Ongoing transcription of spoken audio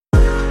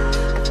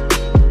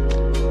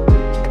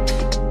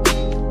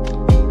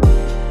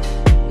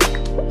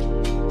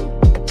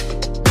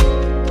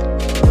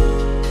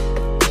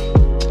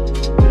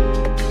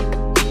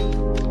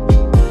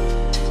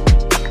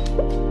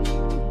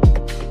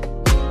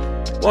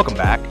Welcome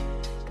back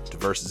to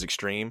Versus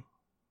Extreme,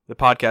 the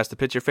podcast that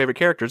pits your favorite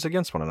characters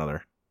against one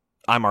another.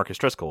 I'm Marcus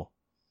Driscoll,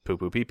 Poo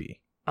Poo Pee Pee.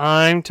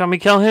 I'm Tommy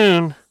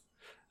Calhoun.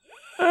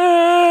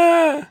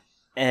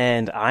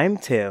 And I'm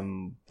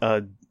Tim.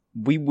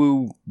 Wee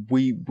woo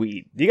wee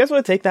wee. Do you guys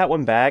want to take that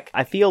one back?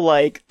 I feel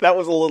like that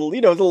was a little,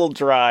 it was a little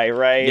dry,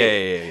 right?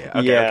 Yeah.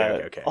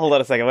 Okay. Hold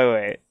on a second.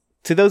 Wait.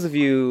 To those of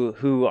you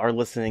who are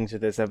listening to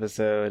this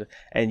episode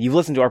and you've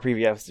listened to our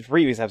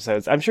previous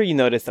episodes, I'm sure you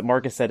noticed that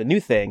Marcus said a new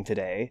thing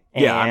today.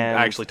 Yeah, I'm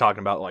actually talking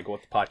about like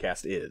what the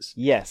podcast is.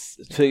 Yes,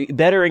 to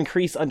better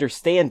increase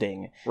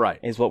understanding. Right.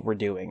 Is what we're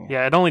doing.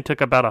 Yeah, it only took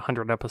about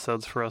 100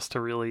 episodes for us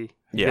to really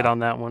get on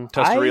that one.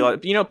 Just to realize,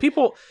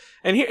 people,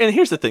 and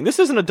here's the thing. This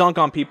isn't a dunk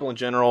on people in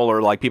general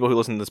or like people who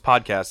listen to this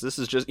podcast. This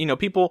is just,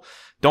 people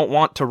don't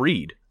want to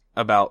read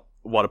about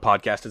what a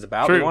podcast is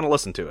about. True. They want to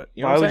listen to it.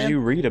 You know Why what I'm would saying? you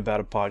read about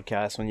a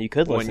podcast when you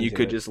could listen when you to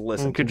could it? just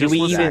listen You could to just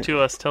it? listen to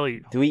us tell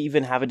you. Do we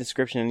even have a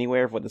description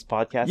anywhere of what this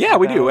podcast is Yeah,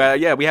 we about?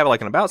 do. Yeah, we have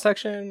like an about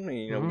section.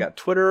 We got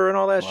Twitter and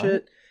all that What?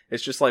 shit.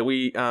 It's just like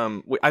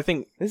I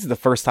think This is the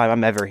first time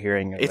I'm ever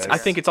hearing of it's. this. I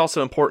think it's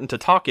also important to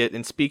talk it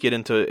and speak it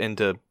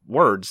into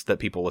words that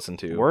people listen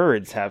to,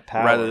 Words have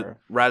power.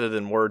 rather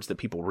than words that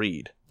people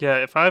read. Yeah,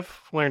 if I've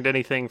learned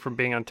anything from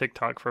being on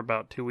TikTok for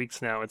about 2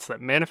 weeks now, it's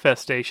that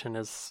manifestation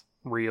is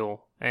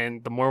real.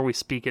 And the more we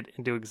speak it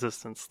into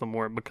existence, the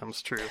more it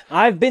becomes true.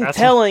 I've been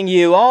telling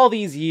you all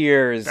these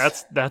years.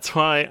 That's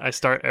why I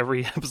start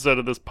every episode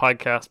of this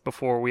podcast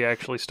before we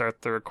actually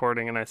start the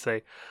recording, and I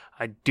say,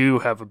 I do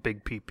have a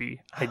big pee-pee.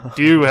 I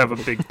do have a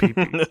big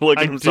pee-pee. Look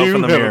at himself in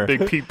the mirror. I do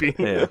have a big pee-pee.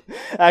 Yeah.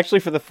 Actually,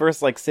 for the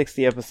first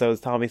 60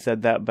 episodes, Tommy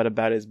said that, but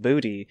about his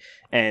booty.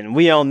 And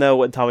we all know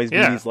what Tommy's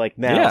booty's like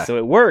now, Yeah. so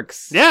it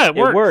works. Yeah, it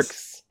works. It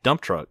works. Dump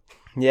truck.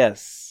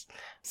 Yes.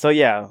 So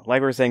yeah,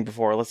 like we were saying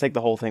before, let's take the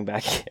whole thing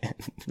back in.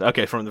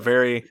 Okay, from the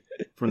very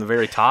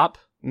top,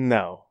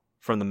 No.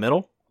 from the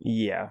middle.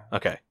 Yeah.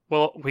 Okay.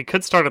 Well, we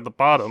could start at the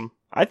bottom.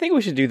 I think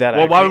we should do that.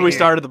 Well, why would we here.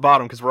 start at the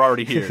bottom? Because we're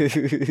already here. There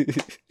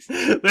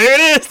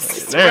it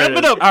is. There Wrap it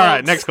it is. up. All right,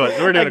 folks. next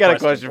question. We're doing I got a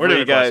question We're for doing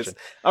you a guys. question.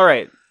 All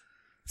right.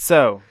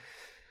 So,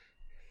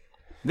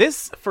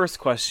 this first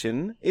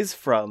question is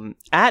from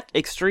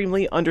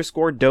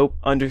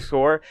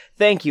 @extremely_dope_.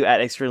 Thank you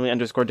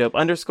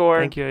 @extremely_dope_.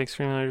 Thank you,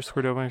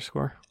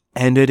 extremely_dope_.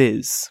 And it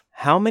is,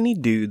 how many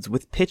dudes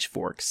with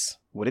pitchforks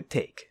would it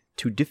take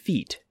to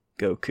defeat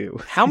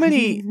Goku? How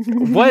many?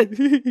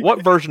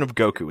 What version of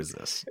Goku is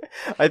this?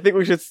 I think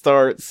we should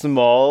start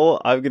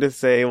small. I'm going to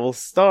say we'll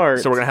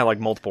start, So we're gonna have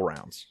like multiple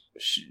rounds.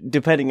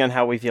 depending on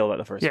how we feel about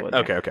the first Yeah. one.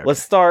 Okay.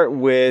 Let's start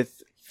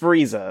with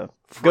Frieza.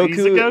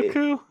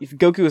 Goku? If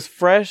Goku is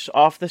fresh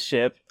off the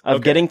ship of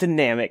Okay. getting to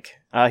Namek.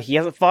 He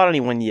hasn't fought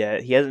anyone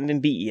yet. He hasn't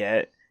been beat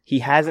yet. He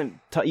hasn't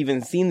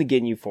even seen the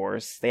Ginyu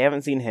Force. They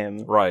haven't seen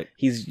him. Right.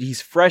 He's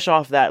fresh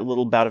off that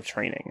little bout of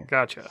training.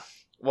 Gotcha.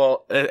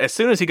 Well, as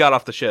soon as he got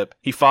off the ship,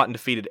 he fought and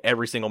defeated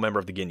every single member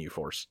of the Ginyu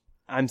Force.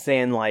 I'm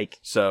saying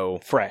So,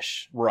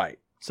 fresh. right.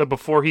 So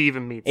before he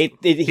even meets He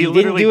he didn't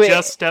literally do it.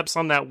 just steps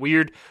on that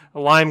weird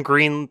lime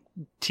green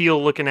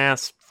teal looking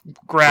ass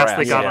grass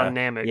they got yeah. on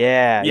Namek.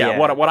 Yeah. Yeah.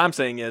 What I'm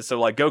saying is, so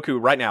like Goku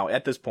right now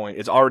at this point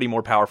is already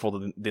more powerful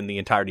than the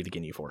entirety of the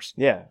Ginyu Force.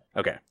 Yeah.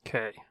 Okay.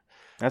 Okay.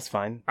 That's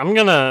fine. I'm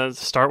gonna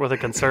start with a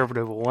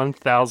conservative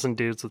 1,000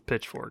 dudes with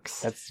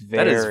pitchfairs. That's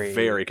That is very, very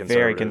very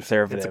conservative.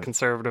 conservative. It's a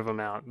conservative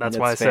amount. That's That's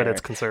why I said fair.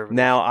 it's conservative.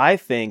 Now, I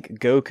think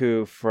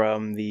Goku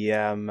from the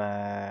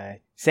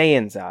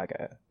Saiyan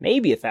Saga,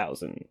 maybe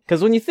 1,000.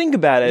 Because when you think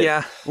about it,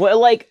 Yeah.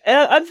 well,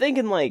 I'm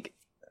thinking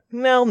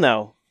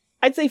no.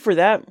 I'd say for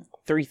that,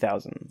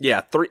 3,000.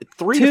 Yeah. Three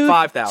to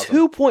 5,000.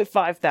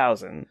 2.5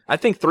 thousand. I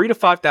think 3,000 to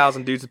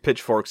 5,000 dudes with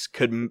pitchforks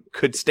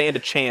could stand a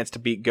chance to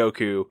beat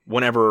Goku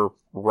whenever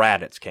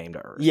Raditz came to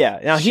Earth. Yeah.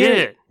 Now here,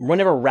 Shit.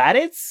 whenever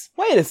Raditz?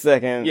 Wait a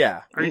second.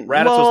 Yeah. Are you-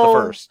 Raditz was the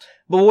first.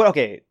 But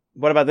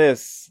what about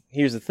this?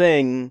 Here's the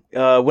thing.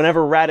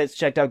 Whenever Raditz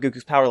checked out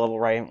Goku's power level,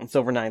 right? It's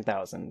over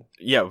 9,000.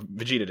 Yeah.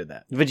 Vegeta did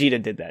that.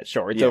 Vegeta did that.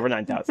 Sure. It's Yeah. over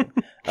 9,000.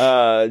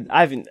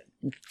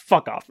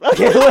 Fuck off.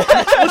 Okay.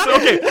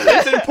 Okay,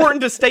 it's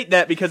important to state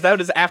that because that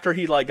was after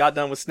he got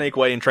done with Snake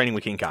Way and training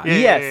with King Kai.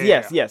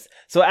 Yeah. Yes.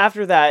 So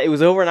after that, it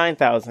was over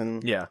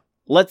 9,000. Yeah.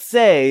 Let's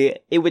say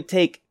it would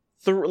take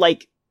a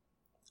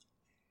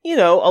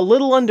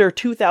little under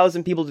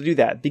 2,000 people to do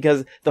that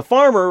because the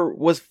farmer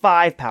was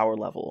 5 power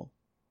level.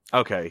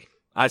 Okay.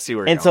 I see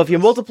where you're And going so if with you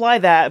this. multiply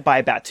that by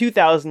about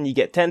 2,000, you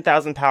get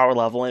 10,000 power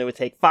level, and it would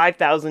take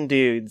 5,000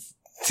 dudes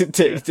to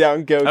take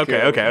down Goku.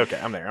 Okay.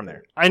 I'm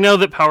there. I know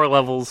that power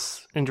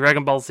levels in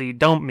Dragon Ball Z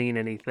don't mean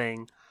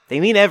anything, They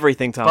mean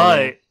everything, Tommy.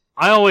 but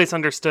I always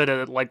understood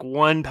it at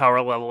one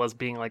power level as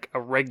being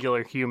a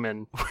regular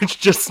human, which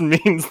just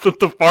means that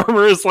the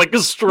farmer is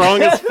as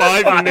strong as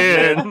 5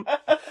 men.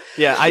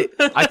 Yeah,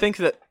 I think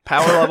that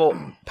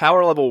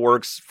power level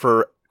works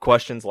for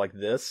questions like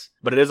this,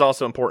 but it is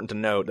also important to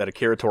note that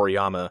Akira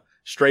Toriyama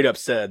straight up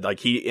said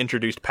he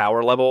introduced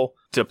power level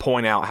to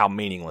point out how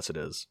meaningless it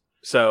is.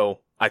 So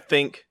I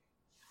think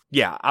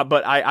Yeah,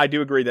 but I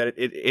do agree that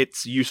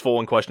it's useful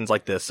in questions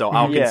like this. So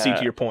I'll Yeah. concede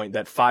to your point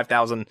that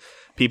 5,000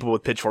 people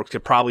with pitchforks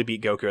could probably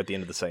beat Goku at the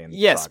end of the Saiyan.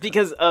 Yes, saga.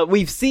 because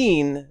we've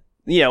seen,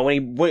 you know,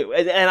 and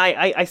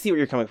I see where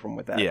you're coming from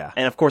with that. Yeah.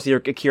 And of course,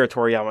 Akira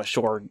Toriyama,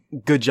 sure,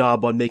 good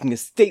job on making a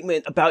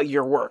statement about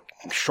your work,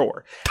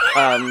 sure.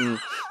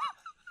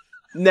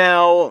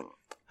 Now,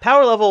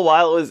 power level,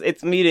 while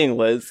it's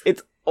meaningless,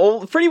 it's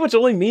pretty much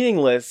only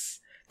meaningless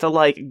to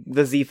like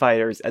the Z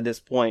fighters at this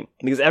point,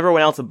 because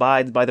everyone else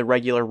abides by the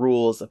regular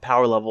rules of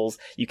power levels.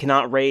 You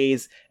cannot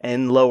raise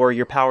and lower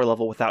your power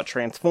level without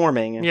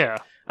transforming. Yeah.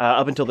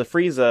 Up until the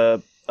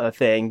Frieza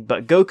thing,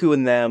 but Goku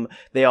and them,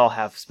 they all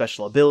have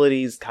special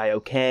abilities,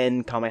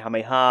 Kaioken,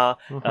 Kamehameha,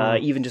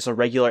 even just a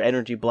regular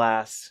energy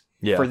blast.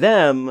 Yeah. For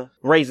them,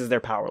 raises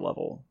their power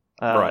level.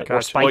 Right. Or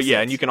Gotcha. spikes Well, yeah,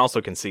 it. and you can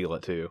also conceal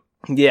it too.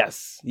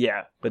 Yes,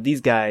 yeah. But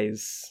these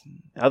guys,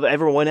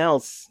 everyone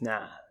else,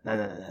 nah.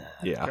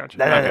 Yeah.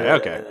 Gotcha.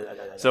 Okay.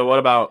 So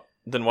what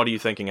are you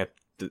thinking at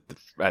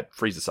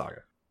Frieza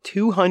Saga?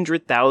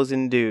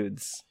 200,000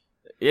 dudes.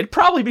 It'd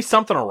probably be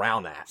something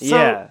around that.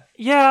 So,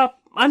 yeah,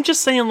 I'm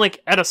just saying,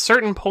 like, at a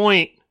certain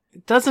point,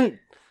 it doesn't,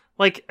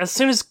 like, as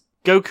soon as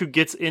Goku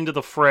gets into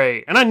the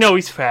fray, and I know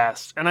he's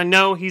fast, and I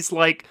know he's,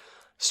 like,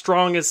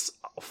 strong as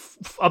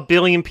a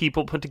billion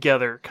people put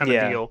together kind of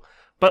Yeah. deal.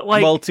 But,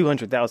 like, Well,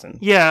 200,000.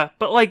 yeah,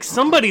 but, like,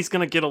 somebody's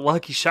gonna get a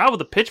lucky shot with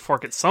a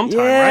pitchfork at some time,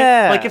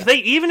 Yeah. right? Like,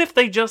 even if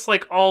they just,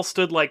 like, all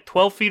stood, like,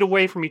 12 feet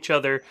away from each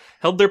other,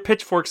 held their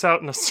pitchforks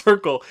out in a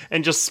circle,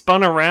 and just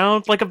spun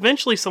around, like,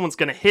 eventually someone's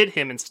gonna hit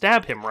him and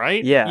stab him,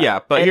 right? Yeah. Yeah,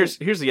 but And-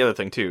 here's the other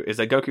thing too, is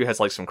that Goku has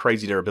like some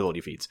crazy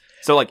durability feats.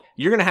 So like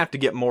you're gonna have to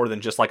get more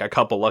than just like a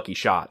couple lucky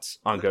shots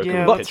on Goku.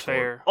 Yeah, with that's Pitchfork.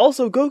 fair.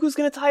 Also, Goku's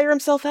gonna tire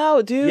himself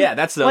out, dude. Yeah,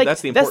 that's the important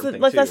thing That's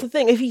too. the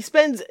thing. If he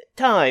spends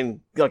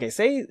time, okay,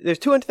 say there's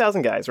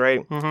 200,000 guys,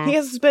 right? Mhm. He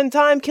has to spend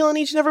time killing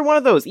each and every one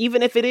of those.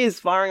 Even if it is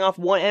firing off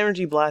one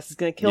energy blast is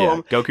gonna kill Yeah,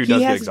 him. Goku he does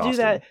get has to do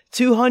exhausted. that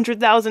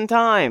 200,000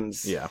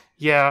 times. Yeah.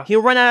 Yeah,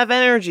 He'll run out of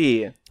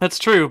energy. that's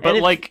true, but,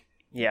 if- like,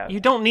 Yeah. you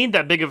don't need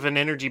that big of an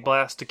energy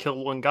blast to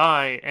kill one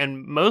guy,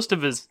 and most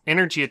of his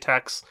energy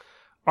attacks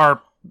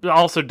are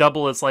also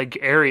double as, like,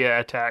 area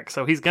attacks,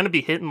 so he's gonna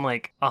be hitting,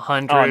 like,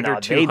 100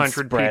 or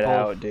 200 they'd spread people.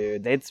 out,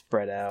 dude. They'd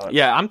spread out.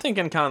 Yeah, I'm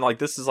thinking kind of like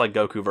this is like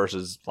Goku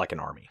versus like an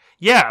army.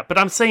 Yeah, but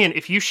I'm saying,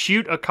 if you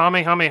shoot a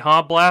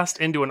Kamehameha blast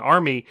into an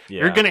army,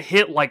 Yeah. you're gonna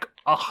hit, like,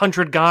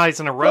 100 guys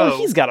in a row. Well,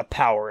 he's got to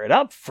power it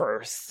up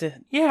first.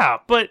 Yeah,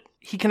 but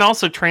he can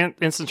also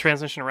instant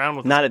transition around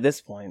with Not at this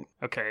point.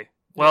 Okay,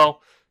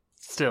 well,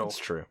 still. That's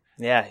true.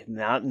 Yeah,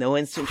 no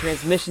instant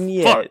transmission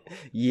Fuck. yet.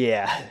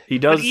 Yeah. He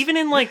does. But even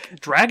in, like,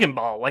 Dragon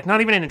Ball, like,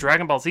 not even in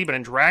Dragon Ball Z, but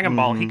in Dragon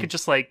Ball, he Mhm. could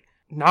just, like,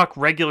 knock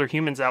regular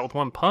humans out with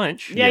one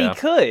punch. Yeah, Yeah. he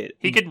could.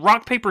 He could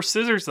rock, paper,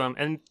 scissors them,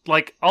 and,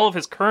 like, all of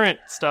his current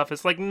stuff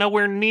is, like,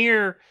 nowhere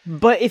near.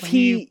 But if When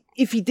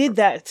he did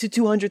that to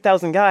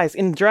 200,000 guys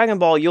in Dragon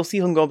Ball, you'll see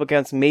him go up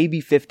against maybe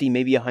 50,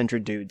 maybe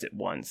 100 dudes at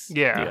once.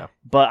 Yeah. Yeah.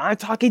 But I'm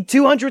talking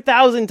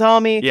 200,000,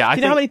 Tommy. Yeah, I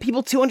Do you know how think- many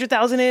people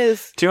 200,000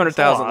 is? 200,000,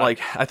 That's a lot. like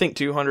I think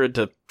 200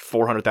 to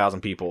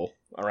 400,000 people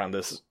around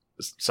this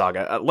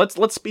saga.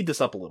 Let's speed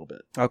this up a little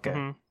bit. Okay.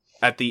 Mhm.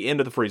 At the end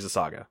of the Frieza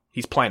saga,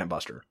 he's Planet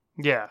Buster.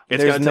 Yeah.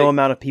 It's There's gonna no take,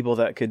 amount of people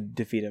that could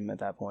defeat him at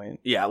that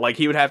point. yeah, like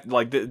he would have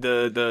like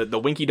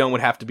the Winky Dome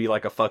would have to be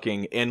like a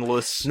fucking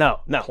endless No.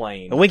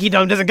 plane. The Winky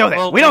Dome doesn't go there.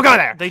 Well, we don't go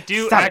there. They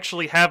do Stop it.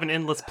 actually have an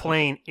endless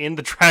plane in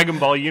the Dragon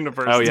Ball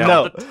universe. Oh, It's yeah.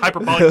 called the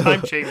Hyperbolic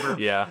Time Chamber.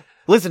 Yeah,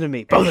 Listen to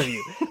me, both of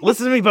you.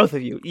 Listen to me, both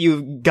of you.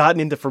 You've gotten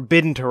into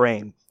forbidden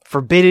terrain.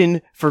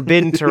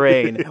 Forbidden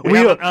terrain. We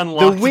haven't don't-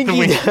 unlocked the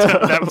Winky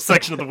Dome, that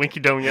section of the Winky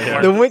Dome yet.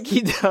 Mark. The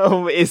Winky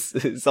Dome is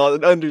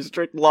under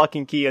strict lock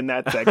and key in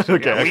that section.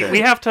 Okay. Yeah, we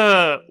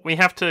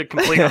have to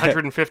complete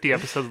 150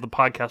 episodes of the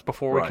podcast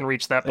before we Right. can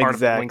reach that part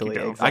Exactly, of the Winky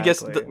Dome. exactly. I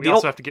guess We the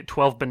also have to get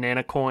 12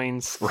 banana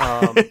coins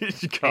God.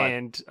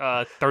 and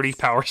 30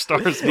 power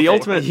stars. The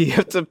ultimate- You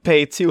have to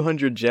pay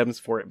 200 gems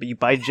for it, but you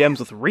buy gems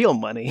with real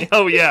money.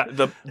 Oh yeah,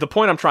 the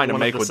point I'm trying to one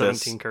make of the with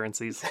 17 this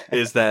currencies.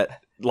 is that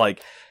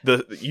like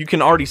you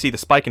can already see the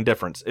spike in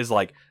difference is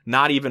like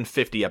not even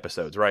 50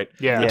 episodes, right?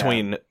 Yeah.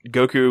 Between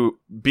Goku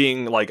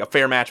being like a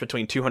fair match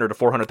between 200 to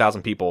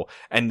 400,000 people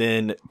and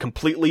then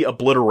completely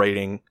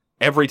obliterating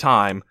every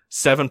time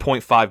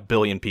 7.5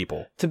 billion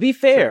people. To be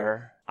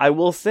fair, I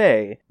will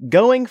say,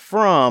 going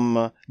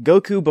from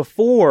Goku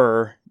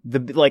before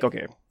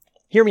okay,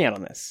 hear me out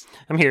on this.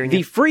 I'm hearing The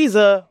you.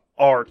 Frieza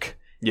arc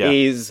Yeah.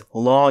 is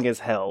long as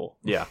hell.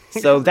 Yeah.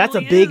 So that's a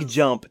really big is.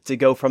 jump to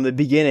go from the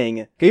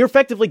beginning. You're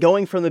effectively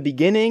going from the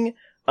beginning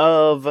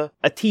of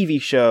a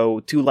TV show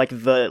to like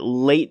the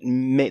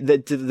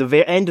to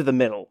the end of the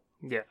middle.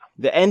 Yeah,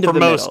 The end for of the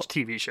most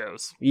middle. TV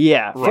shows.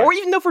 Yeah. Right. Or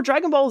even though for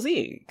Dragon Ball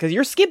Z. Because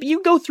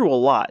you go through a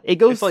lot. It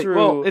goes It's like, through...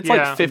 well, it's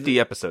Yeah. like 50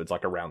 episodes,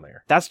 like around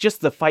there. That's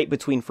just the fight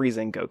between Frieza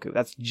and Goku.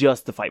 That's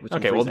just the fight between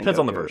Okay, Frieza well, it and depends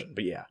on the Goku. version,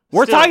 but yeah.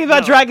 We're Still, talking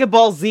about no. Dragon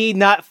Ball Z,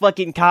 not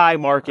fucking Kai,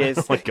 Marcus.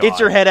 Oh my God. Get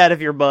your head out of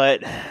your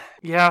butt.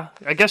 Yeah,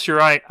 I guess you're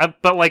right.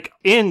 But like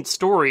in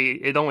story,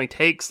 it only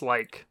takes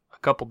like a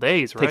couple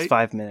days, right? Takes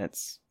 5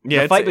 minutes.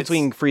 Yeah, the fight it's-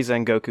 between Frieza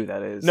and Goku,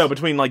 that is. No,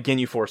 between like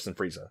Ginyu Force and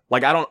Frieza.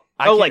 Like I oh,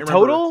 can't like remember-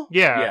 total?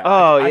 Yeah. Yeah.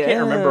 Oh, I yeah.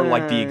 can't remember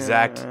like the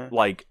exact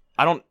like.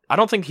 I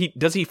don't think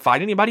does he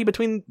fight anybody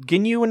between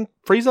Ginyu and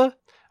Frieza?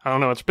 I don't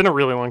know. It's been a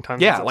really long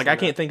time. Yeah, since I've like seen I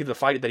can't think of the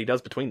fight that he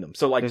does between them.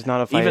 So like There's not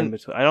a fight even in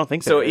between. I don't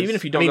think so there is. even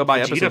if you that. don't I mean, go by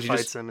Vegeta episodes, you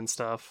fights just him and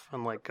stuff,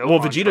 and like well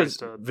Gohan tries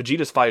to-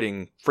 Vegeta's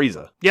fighting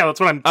Frieza. Yeah, that's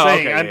what I'm Oh,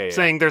 saying. okay, I'm yeah, yeah.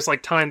 saying there's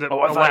like time that Oh,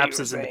 I thought you were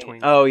elapses in saying-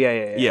 between. Oh,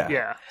 yeah. Yeah.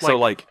 Yeah. So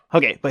like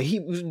Okay, but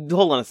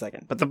hold on a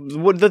second. But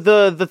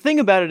the thing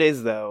about it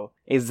is though,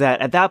 is that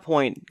at that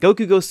point,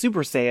 Goku goes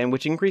Super Saiyan,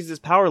 which increases his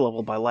power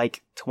level by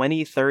like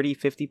 20, 30,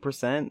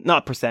 50%,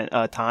 not percent,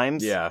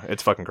 times. yeah,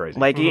 it's fucking crazy.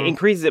 Like it Mhm.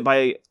 increases it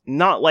by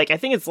not like, I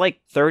think it's like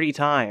 30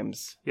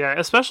 times. Yeah,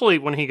 especially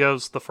when he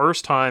goes the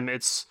first time,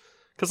 it's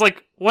because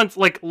like once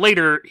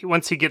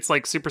once he gets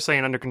like Super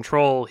Saiyan under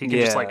control, he can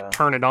just Yeah. like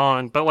turn it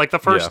on. But like the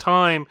first Yeah.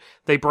 time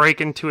they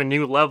break into a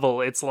new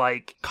level, it's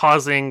like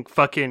causing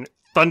fucking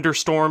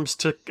thunderstorms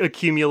to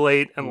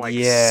accumulate and like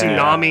Yeah.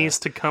 tsunamis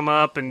to come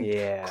up and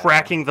Yeah.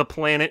 cracking the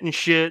planet and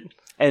shit.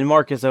 And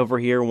Marcus over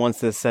here wants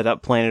to set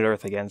up planet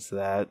Earth against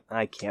that.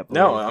 I can't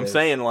believe no, I'm this.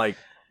 saying like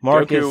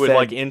Marcus Goku would said,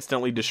 like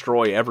instantly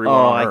destroy everyone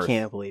oh, on I Earth.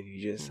 can't believe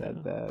you just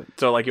said that.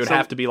 So like it would So-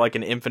 have to be like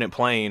an infinite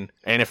plane,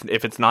 and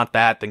if it's not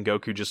that, then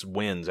Goku just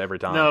wins every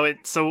time. No,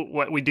 so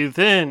what we do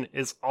then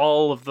is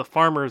all of the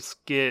farmers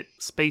get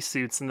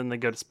spacesuits and then they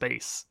go to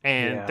space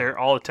and Yeah. they're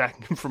all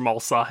attacking him from all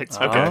sides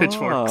with Okay.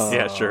 pitchforks.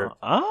 Yeah, sure.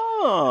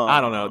 Oh. I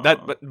don't know that,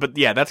 but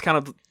yeah, that's kind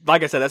of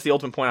like I said. That's the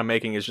ultimate point I'm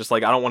making. Is just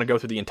like I don't want to go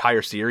through the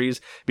entire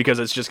series because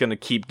it's just going to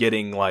keep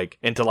getting like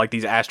into like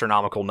these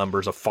astronomical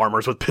numbers of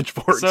farmers with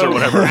pitchforks So or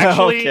whatever.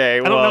 actually, Okay,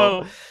 I don't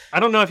well. know. I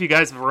don't know if you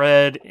guys have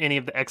read any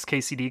of the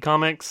XKCD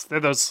comics.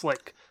 They're those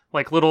like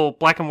little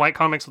black and white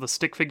comics with the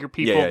stick figure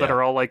people Yeah, that yeah.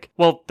 are all like.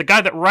 Well, the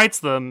guy that writes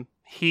them,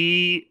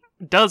 he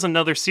does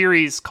another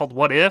series called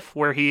What If,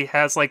 where he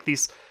has like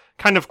these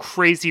kind of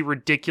crazy,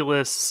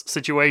 ridiculous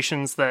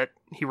situations that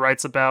he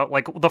writes about.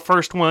 Like the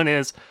first one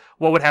is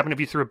what would happen if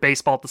you threw a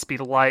baseball at the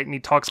speed of light, and he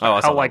talks Oh, I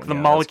about saw how that like one. the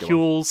Yeah, that's a good one.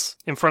 molecules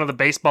in front of the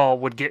baseball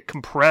would get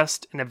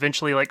compressed and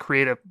eventually like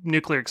create a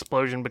nuclear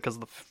explosion because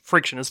of the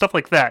friction and stuff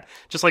like that.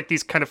 Just like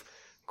these kind of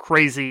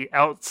crazy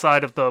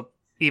outside of the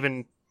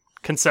even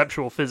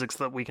conceptual physics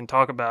that we can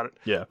talk about it.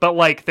 Yeah. But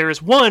like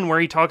there's one where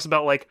he talks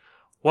about like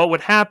what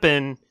would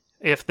happen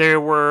if there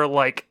were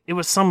like it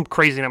was some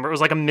crazy number. It was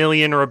like 1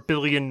 million or 1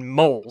 billion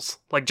moles.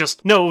 Like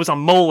just no, it was a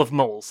mole of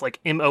moles, like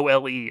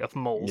MOLE of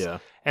moles. Yeah.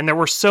 And there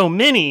were so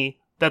many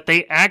that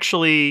they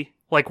actually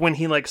like when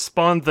he like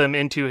spawned them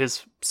into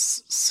his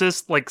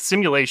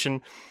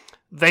simulation,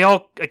 they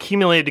all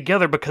accumulated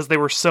together because there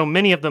were so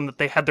many of them that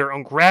they had their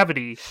own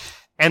gravity.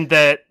 And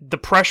that the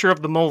pressure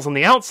of the moles on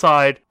the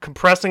outside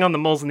compressing on the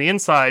moles on the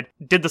inside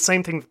did the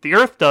same thing that the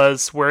Earth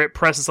does, where it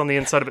presses on the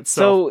inside of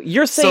itself. So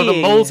you're saying So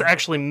the moles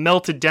actually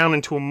melted down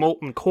into a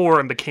molten core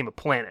and became a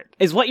planet.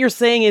 is what you're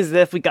saying is that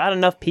if we got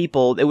enough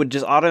people, it would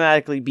just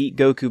automatically beat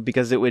Goku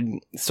because it would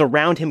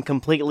surround him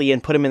completely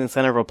and put him in the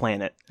center of a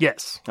planet.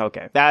 Yes.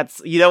 Okay,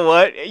 that's you know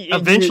what.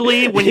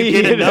 Eventually, when you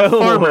get enough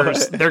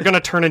farmers, they're going to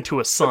turn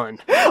into a sun.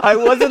 I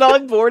wasn't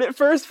on board at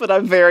first, but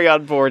I'm very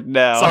on board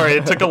now. Sorry,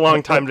 it took a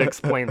long time to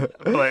explain that.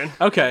 But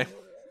Okay.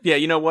 Yeah.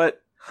 You know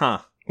what? Huh.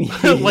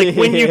 like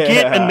when you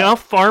get Yeah.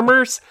 enough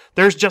farmers,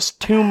 there's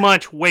just too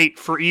much weight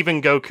for even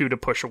Goku to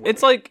push away.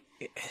 It's like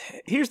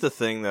here's the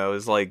thing though.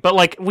 Is like But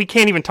like we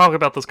can't even talk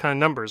about those kind of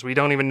numbers. We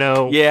don't even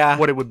know Yeah.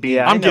 what it would be.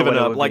 Yeah. I I'm know giving what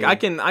it up. would Like be.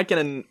 I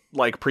can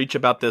like preach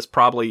about this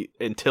probably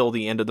until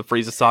the end of the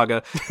Frieza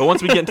saga. But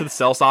once we get into the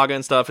Cell saga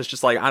and stuff, it's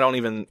just like I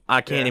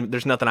can't even.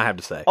 There's nothing I have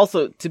to say.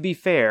 Also, to be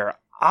fair,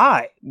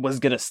 I was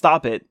gonna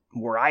stop it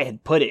where I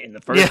had put it in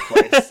the first Yeah.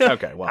 place.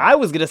 Okay. Well. I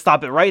was gonna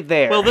stop it right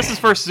there. Well, this is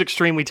versus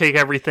extreme. We take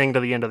everything to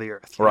the end of the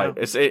earth. you Right.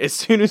 know? As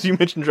soon as you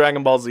mention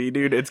Dragon Ball Z,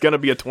 dude, it's gonna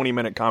be a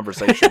 20-minute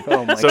conversation.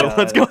 Oh my so God.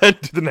 let's go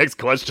ahead to the next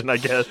question, I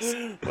guess.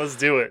 Let's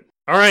do it.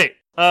 All right.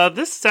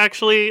 This is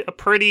actually a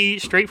pretty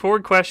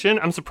straightforward question.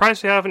 I'm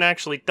surprised we haven't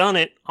actually done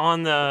it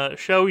on the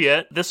show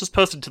yet. This was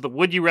posted to the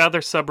Would You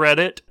Rather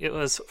subreddit. It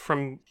was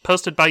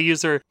posted by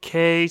user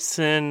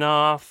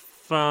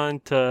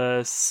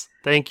Ksenofantus.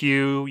 Thank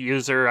you,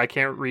 user. I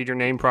can't read your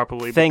name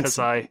properly Thanks, because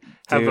I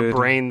have a dude.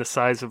 brain the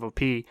size of a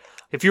pea.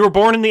 If you were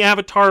born in the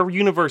Avatar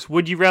universe,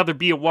 would you rather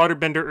be a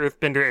waterbender,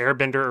 earthbender,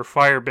 airbender, or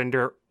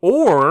firebender,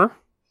 or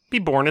be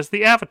born as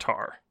the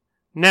Avatar?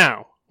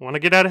 Now, I want to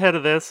get out ahead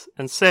of this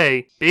and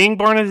say, being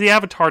born as the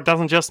Avatar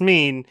doesn't just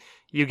mean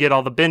you get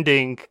all the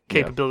bending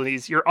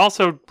capabilities. You're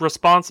also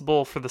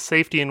responsible for the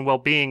safety and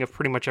well-being of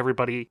pretty much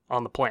everybody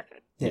on the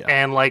planet. Yeah.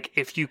 And like,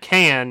 if you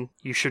can,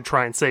 you should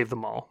try and save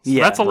them all. So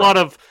Yeah,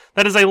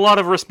 that is a lot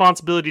of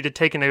responsibility to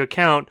take into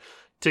account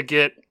to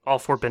get all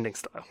 4 bending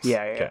styles.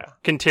 yeah. Okay.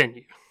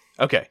 Continue.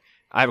 Okay.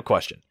 I have a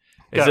question.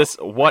 Is Go. this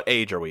what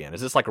age are we in? Is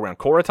this like around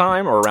Korra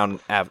time or around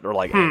or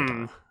like Aang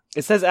time?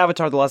 It says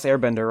Avatar: The Last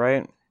Airbender,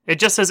 right? It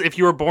just says if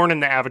you were born in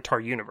the Avatar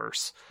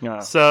universe. Yeah.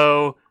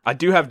 So I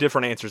do have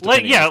different answers. Like,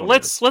 depending yeah, on which one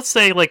it is. let's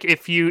say like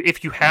if you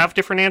have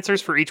different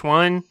answers for each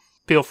one,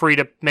 feel free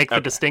to make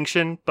the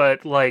distinction.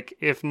 But like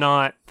if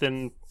not,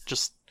 then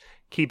just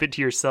keep it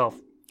to yourself.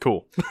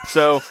 Cool.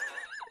 So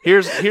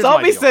here's my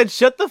Tommy deal. said,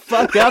 "Shut the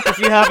fuck up if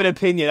you have an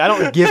opinion. I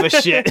don't give a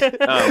shit."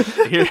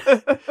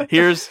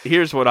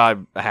 Here's what I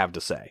have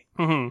to say.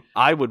 Hmm.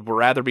 I would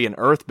rather be an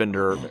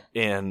Earthbender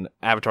in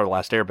Avatar: The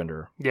Last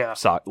Airbender, Yeah.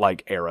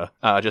 like era,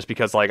 just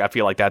because like I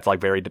feel like that's like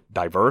very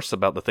diverse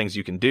about the things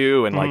you can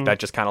do, and like that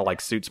just kind of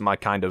like suits my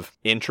kind of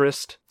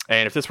interest.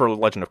 And if this were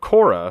Legend of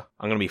Korra,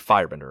 I'm gonna be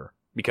Firebender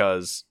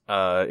because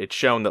it's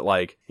shown that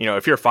like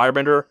if you're a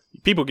Firebender,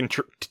 people can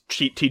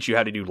teach you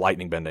how to do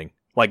lightning bending.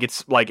 Like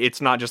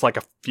it's not just like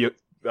a few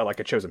like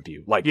a chosen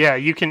few. Like Yeah,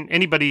 you can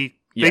anybody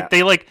Yeah.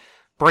 they like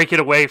break it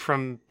away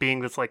from being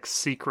this like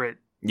secret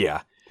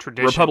yeah.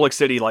 tradition. Republic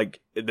City,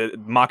 like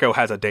Mako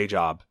has a day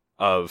job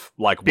of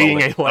like Being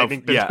welding, a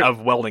lightning bender.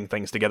 of welding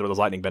things together with his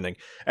lightning bending,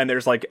 and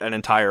there's like an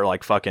entire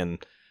like fucking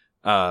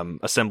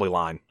assembly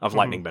line of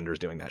lightning benders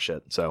doing that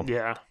shit. So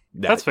Yeah.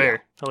 That's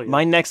fair. Hell yeah.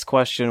 My next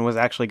question was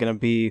actually going to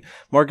be,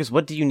 Marcus,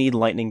 what do you need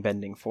lightning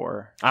bending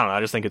for? I don't know. I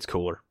just think it's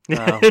cooler.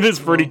 Oh. It is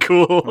pretty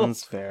cool.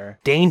 That's fair.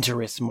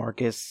 Dangerous,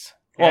 Marcus.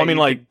 Well, Yeah, I mean,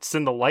 you like, could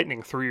send the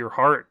lightning through your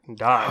heart and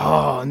die.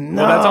 Oh,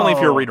 no. well, that's only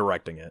if you're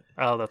redirecting it.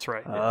 Oh, that's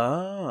right.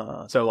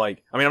 Ah. So,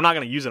 like, I mean, I'm not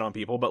going to use it on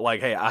people, but like,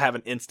 hey, I have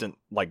an instant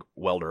like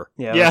welder.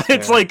 Yeah, Yeah, that's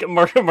it's fair. like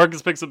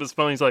Marcus picks up his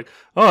phone. He's like,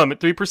 "Oh, I'm at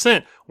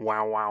 3%.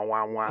 Wow, wow,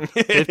 wow, wow.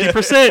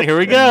 50%. Here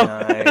we go."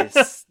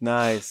 Nice.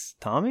 Nice.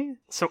 Tommy?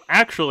 So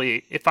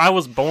actually, if I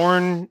was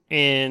born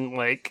in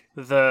like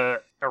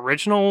the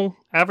original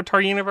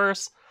Avatar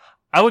universe,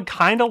 I would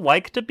kind of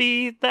like to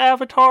be the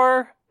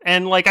Avatar.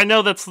 And like I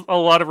know that's a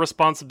lot of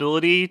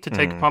responsibility to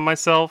take upon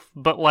myself,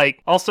 but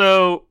like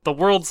also the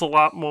world's a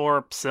lot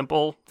more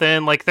simple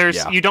than like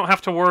there's you don't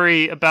have to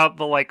worry about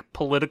the like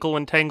political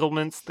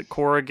entanglements that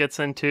Korra gets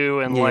into,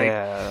 and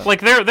like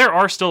there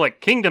are still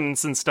like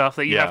kingdoms and stuff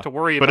that you have to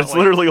worry but about. it's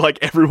literally like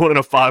everyone in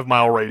a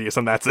 5-mile radius,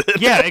 and that's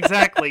it. Yeah,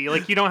 exactly.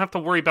 Like you don't have to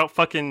worry about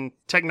fucking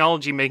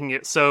technology making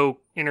it so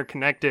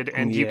interconnected,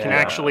 and you can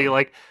actually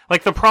like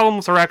the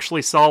problems are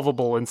actually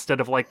solvable instead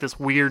of like this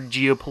weird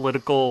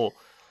geopolitical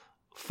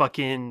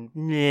fucking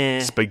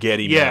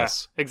spaghetti yeah,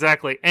 mess.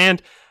 exactly.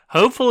 And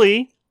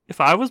hopefully,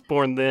 if I was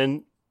born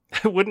then,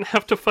 I wouldn't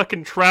have to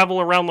fucking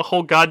travel around the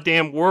whole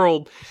goddamn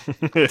world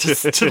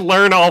just to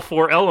learn all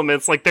 4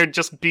 elements. Like there'd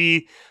just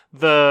be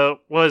the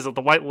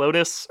White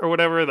Lotus or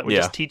whatever that would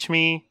just teach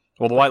me.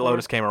 Well, the White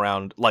Lotus came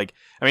around. Like,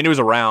 I mean, it was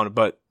around,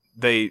 but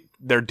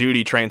their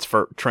duty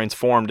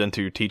transformed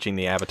into teaching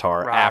the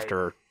Avatar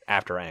after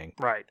Aang.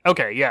 Right.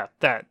 Okay. Yeah.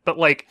 That. But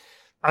like,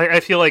 I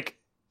feel like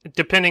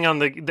depending on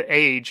the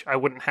age, I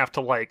wouldn't have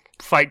to like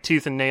fight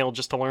tooth and nail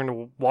just to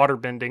learn water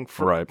bending.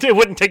 Right. It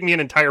wouldn't take me an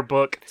entire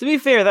book. To be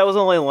fair, that was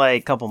only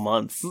like a couple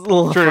months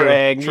for True,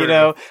 Aang, true. you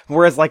know?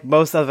 Whereas like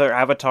most other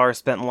avatars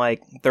spent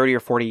like 30 or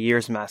 40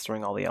 years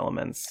mastering all the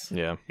elements.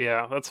 Yeah.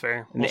 Yeah, that's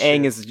fair. And Well,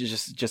 Aang shit.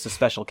 is just a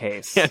special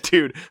case. Yeah,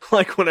 dude.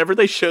 Like, whenever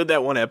they showed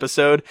that one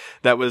episode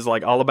that was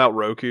like all about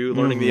Roku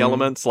learning the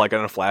elements, like in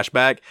a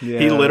flashback, he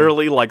Yeah.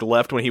 literally like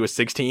left when he was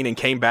 16 and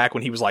came back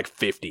when he was like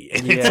 50.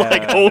 And it's Yeah.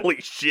 like, holy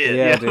shit.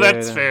 Yeah, Yeah, dude.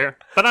 that's fair.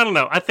 But I don't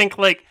know. I think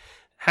like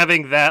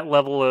having that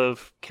level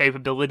of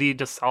capability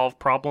to solve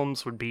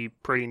problems would be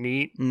pretty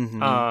neat.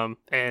 Mhm.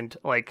 And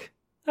like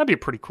that'd be a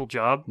pretty cool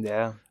job.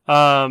 Yeah.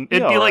 It'd be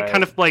like alright.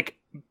 kind of like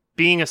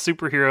being a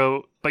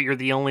superhero, but you're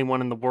the only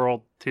one in the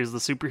world who's the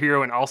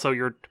superhero, and also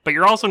you're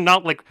also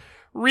not like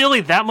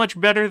really that much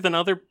better than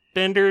other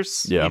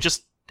benders. Yeah. You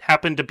just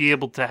happen to be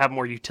able to have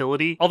more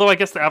utility. Although I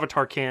guess the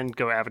Avatar can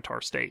go Avatar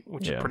state,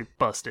 which Yeah. is pretty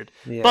busted.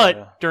 Yeah.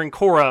 But during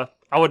Korra,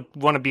 I would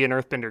want to be an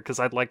earthbender because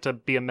I'd like to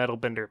be a metal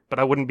bender, but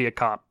I wouldn't be a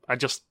cop. I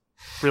just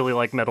really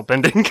like metal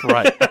bending.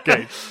 Right.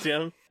 Okay.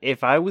 Tim?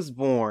 If I was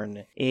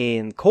born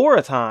in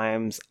Korra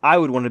times, I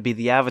would want to be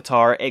the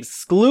Avatar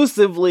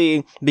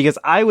exclusively because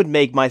I would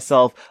make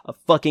myself a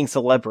fucking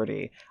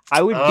celebrity.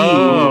 I would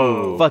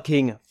Oh. be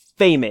fucking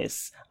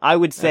famous. I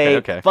would say,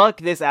 Okay. fuck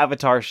this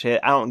Avatar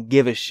shit. I don't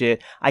give a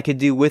shit. I could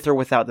do with or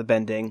without the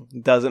bending.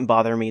 Doesn't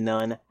bother me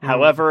none.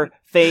 However,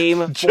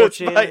 fame, Just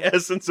fortune. by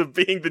essence of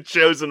being the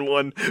chosen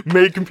one,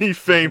 make me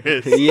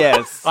famous.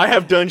 Yes. I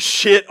have done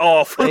shit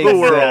all for the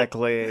world.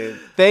 Exactly.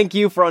 Thank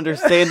you for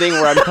understanding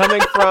where I'm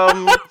coming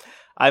from.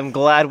 I'm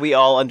glad we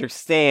all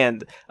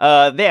understand.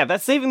 Yeah,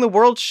 that's saving the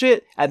world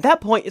shit. At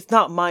that point, it's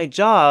not my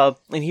job.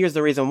 And here's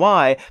the reason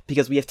why.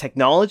 Because we have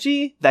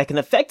technology that can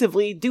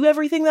effectively do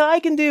everything that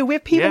I can do. We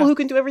have people Yeah. who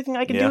can do everything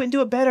I can Yeah. do and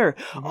do it better.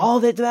 All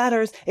that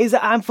matters is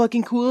that I'm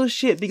fucking cool as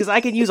shit because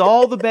I can use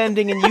all the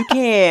bending and you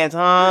can't,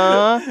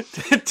 huh?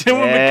 Tim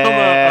would become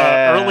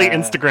a early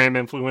Instagram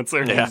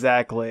influencer.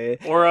 Exactly.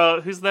 Or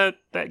who's that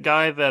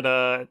guy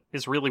that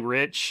is really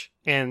rich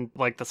in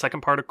like the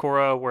second part of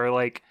Korra where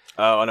like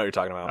Oh, I know what you're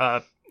talking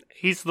about.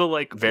 he's the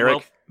like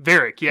Varric?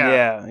 Varric,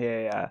 yeah.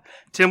 Yeah.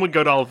 Tim would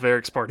go to all of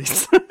Varric's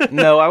parties.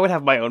 No, I would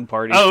have my own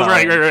party. Oh,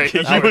 fine. right.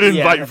 You I- would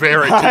invite yeah.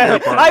 Varric to your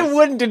party. I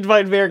wouldn't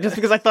invite Varric just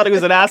because I thought he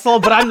was an asshole,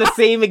 but I'm the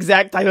same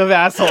exact type of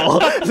asshole.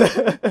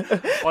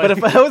 But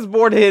if I was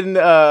born in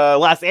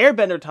Last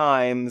Airbender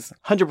times,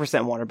 100%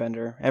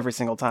 waterbender every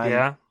single time.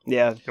 Yeah.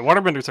 Yeah, The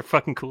waterbenders are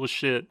fucking cool as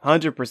shit.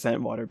 100%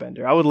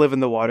 waterbender. I would live in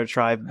the water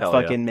tribe, Hell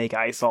fucking make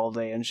ice all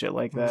day and shit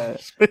like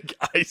that. Make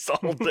ice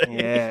all day.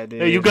 Yeah,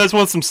 dude. Hey, you guys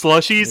want some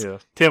slushies? Yeah.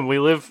 Tim, we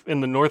live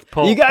in the North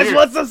Pole. You guys Here,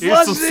 want some here's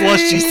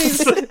slushies?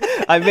 some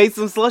slushies. I made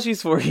some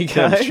slushies for you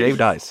Tim, guys.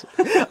 shaved ice.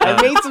 I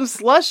made some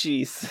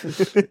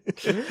slushies.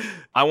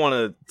 I want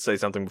to say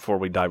something before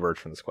we diverge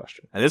from this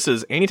question. And this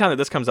is, anytime that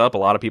this comes up, a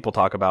lot of people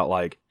talk about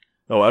like,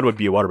 oh, I would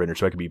be a waterbender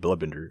so I could be a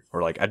bloodbender,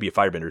 or like I'd be a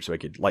firebender so I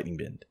could lightning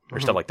bend, or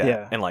stuff like that.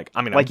 Yeah. And like,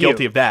 I mean, I'm Like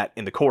guilty you. of that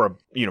in the Korra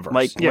universe,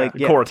 Like- the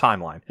yeah. Korra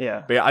timeline.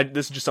 Yeah. But yeah,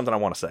 this is just something I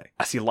want to say.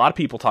 I see a lot of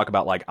people talk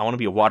about like, I want to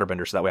be a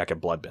waterbender so that way I can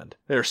bloodbend.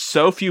 There are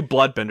so few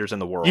bloodbenders in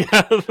the world.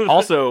 Yeah.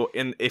 Also,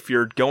 if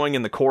you're going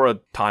in the Korra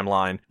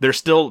timeline, there's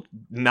still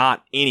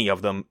not any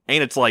of them,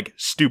 and it's like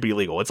stupid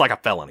illegal. It's like a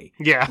felony.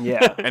 Yeah.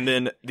 Yeah. And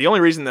then the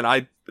only reason that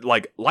I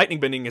like lightning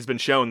bending has been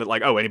shown that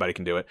like, oh, anybody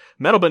can do it.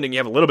 Metal bending, you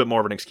have a little bit more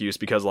of an excuse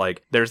because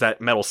like there's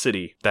that metal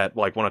city that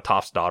like one of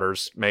Toph's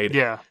daughters made.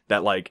 Yeah.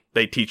 That like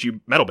they teach you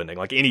metal bending.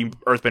 Like any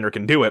earthbender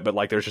can do it, but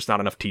like there's just not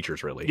enough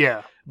teachers really.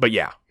 Yeah. But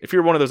yeah, if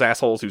you're one of those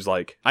assholes who's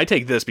like, I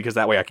take this because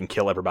that way I can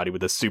kill everybody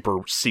with this super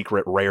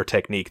secret rare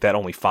technique that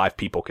only 5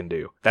 people can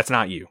do. That's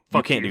not you.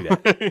 Fuck you can't you. do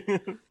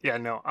that. Yeah,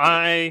 no.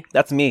 I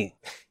That's me.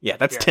 Yeah,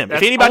 that's yeah, Tim.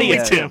 that's If anybody only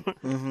is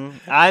Tim.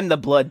 I'm the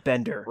blood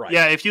bender. Right.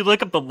 Yeah, if you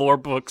look up the lore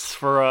books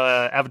for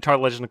Avatar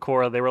Legend of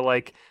Korra, they were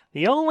like,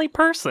 the only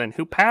person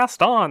who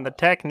passed on the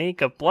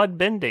technique of blood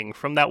bending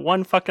from that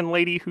one fucking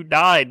lady who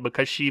died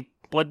because she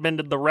blood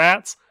bended the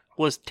rats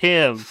was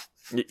Tim.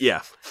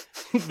 Yeah.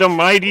 The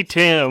mighty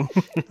Tim.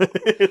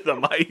 The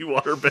mighty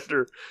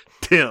waterbender,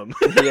 Tim.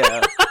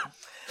 Yeah.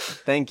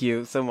 Thank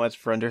you so much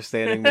for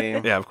understanding me.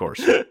 Yeah, of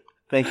course.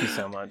 Thank you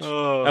so much.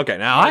 Okay,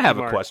 now I have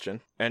a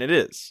question, and it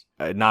is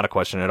not a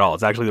question at all.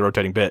 It's actually the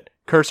rotating bit.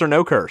 Curse or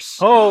no curse?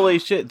 Holy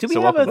shit. Do we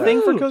So have a welcome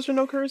thing for back. Curse or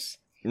No Curse?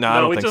 No, I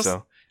No, don't we think just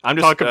so. I'm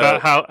just Talk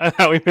about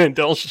Howie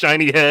Mandel's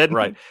shiny head.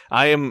 right.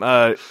 I am.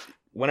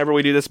 Whenever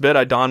we do this bit,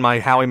 I don my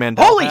Howie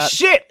Mandel. Holy hat.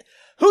 shit!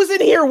 Who's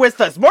in here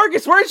with us?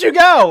 Marcus, where'd you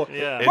go?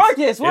 Yeah.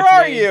 Marcus, where It's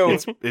are me.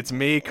 you? It's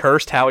me,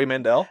 cursed Howie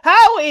Mandel.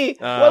 Howie!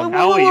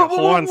 Howie, your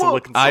horns are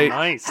looking so I-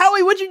 nice.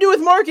 Howie, what'd you do with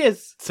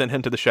Marcus? Send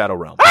him to the Shadow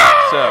Realm.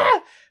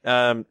 Ah!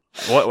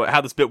 So,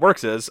 how this bit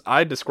works is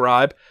I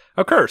describe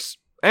a curse,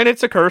 and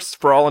it's a curse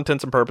for all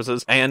intents and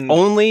purposes. And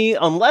Only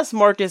unless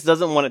Marcus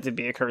doesn't want it to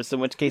be a curse, in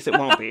which case it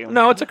won't be.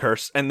 no, it's a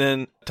curse. And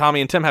then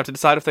Tommy and Tim have to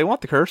decide if they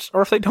want the curse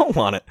or if they don't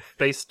want it.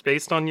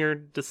 based on your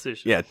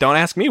decision. Yeah, don't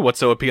ask me what's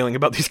so appealing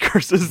about these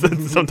curses.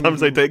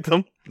 Sometimes they take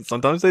them,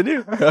 sometimes they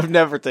do. I've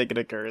never taken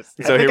a curse.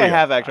 So I here think we I go.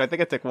 have actually. I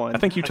think I took one. I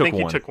think you I took think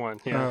one. you took one.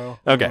 Yeah.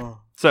 Okay,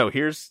 so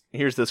here's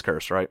this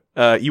curse, right?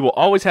 You will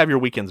always have your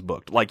weekends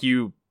booked. Like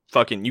you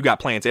got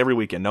plans every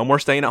weekend. No more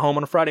staying at home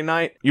on a Friday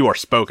night. You are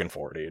spoken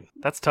for, dude.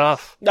 That's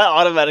tough. That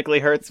automatically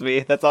hurts me.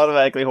 That's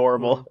automatically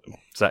horrible.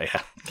 So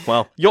yeah.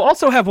 Well, you'll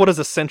also have what is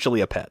essentially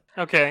a pet.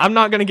 Okay. I'm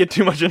not going to get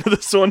too much into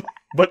this one,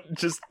 but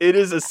just it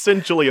is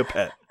essentially a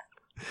pet.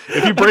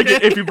 If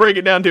you break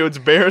it down to its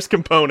barest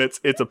components,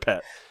 it's a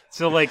pet.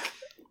 So like,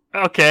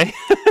 okay.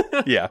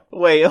 Yeah.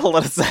 Wait, hold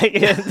on a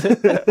second.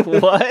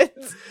 What?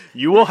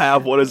 You will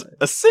have what is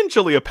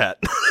essentially a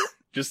pet.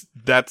 Just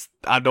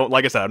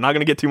like I said, I'm not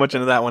going to get too much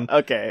into that one.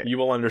 Okay. You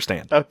will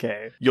understand.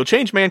 Okay. You'll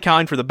change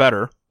mankind for the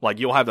better. Like,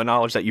 you'll have the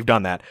knowledge that you've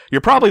done that.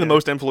 You're probably the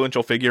most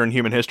influential figure in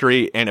human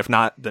history, and if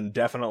not, then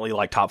definitely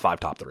like top 5,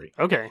 top 3.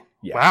 Okay.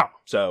 Yeah. Wow.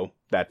 So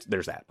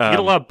there's that. You get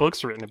a lot of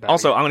books written about.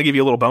 Also, you. I'm going to give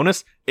you a little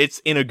bonus. It's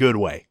in a good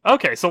way.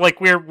 Okay, so like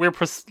we're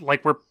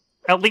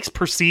at least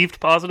perceived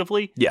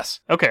positively. Yes.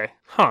 Okay.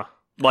 Huh.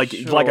 Like I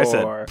Sure.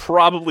 said,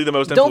 probably the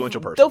most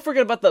influential person. Don't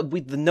forget about the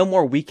no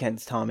more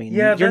weekends, Tommy.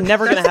 Yeah, you're that's-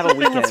 never gonna have a That's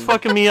weekend.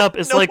 fucking me up.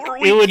 It's No like more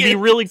it would be weekends.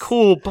 really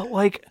cool, but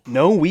like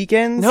No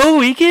weekends. no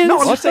weekends. No,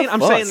 I'm What saying the I'm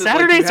fuck? saying that, like,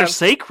 Saturdays you are have-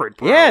 sacred,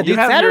 bro. Yeah, You dude.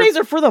 have Saturdays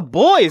are for the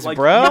boys, like,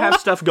 bro. you have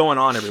stuff going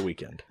on every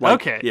weekend. Like,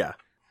 Okay. Yeah.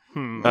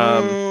 Hmm.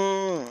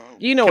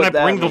 You know Can I what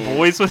that bring the means.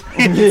 boys with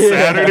me on Yeah.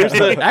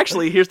 Saturday?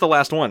 Actually, here's the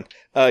last one.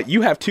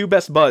 You have 2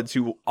 best buds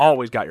who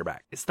always got your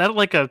back. Is that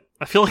like a?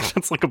 I feel like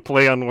that's like a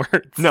play on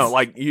words. No,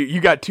 like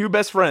you got 2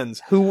 best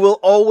friends. Who will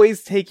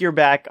always take your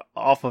back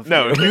off of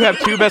No, you. you have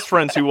 2 best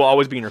friends who will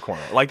always be in your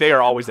corner. Like they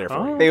are always there for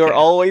you. Oh. They will Okay.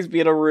 always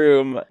be in a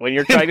room when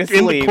you're trying to in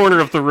sleep, the corner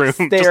of the room,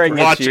 staring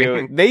just at watching.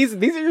 you. These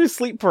are your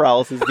sleep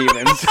paralysis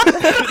demons.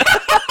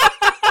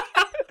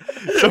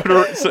 So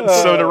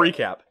to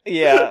recap,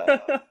 Yeah.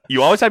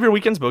 you always have your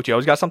weekends booked. You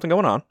always got something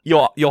going on.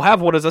 You'll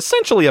have what is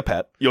essentially a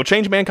pet. You'll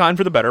change mankind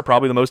for the better.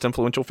 Probably the most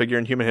influential figure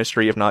in human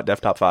history, if not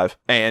Def Top 5.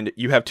 And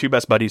you have 2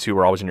 best buddies who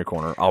are always in your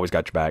corner, always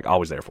got your back,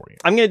 always there for you.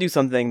 I'm gonna do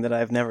something that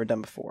I've never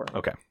done before.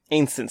 Okay,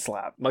 Instant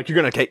slap. like you're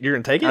gonna take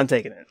it. I'm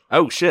taking it.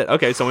 Oh shit.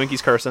 Okay, so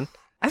Winky's cursing.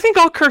 I think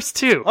I'll curse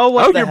too. Oh,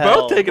 what Oh, the you're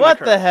hell? both taking what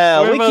the the curse.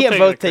 hell? We're We both can't taking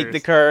both the take the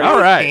curse. curse. All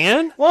right.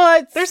 And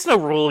What? there's no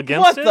rule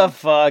against What it. the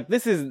fuck?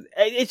 This is.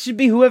 It should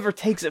be whoever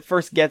takes it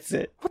first gets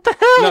it. What the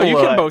hell? No, you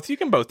What? can both. You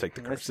can both take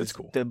the This curse. is It's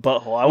cool. the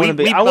butthole. I We- want to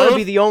be. we I want to both-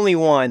 be the only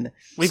one.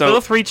 We So-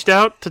 both reached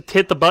out to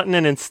hit the button,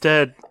 and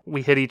instead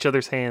we hit each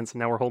other's hands, and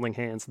now we're holding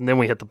hands, and then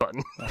we hit the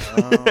button.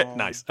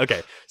 Nice.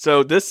 Okay.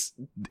 So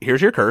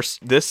here's your curse.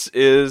 This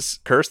is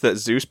curse that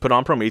Zeus put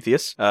on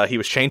Prometheus. He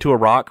was chained to a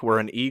rock where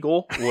an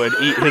eagle would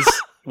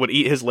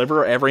eat his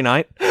liver every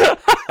night.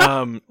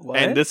 What?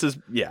 And this is,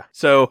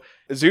 So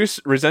Zeus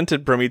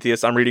resented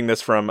Prometheus. I'm reading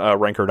this from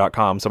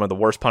Ranker.com, some of the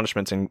worst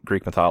punishments in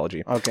Greek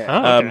mythology. Okay.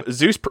 Oh, okay.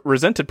 Zeus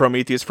resented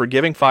Prometheus for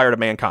giving fire to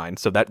mankind,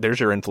 so there's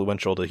your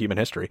influential to human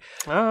history,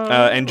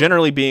 and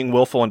generally being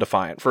willful and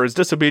defiant. For his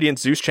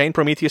disobedience, Zeus chained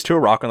Prometheus to a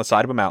rock on the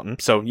side of a mountain.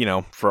 So,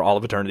 for all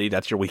of eternity,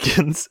 that's your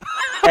weekends.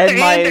 And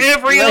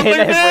every other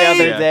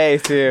day. day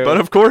too. But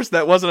of course,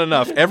 that wasn't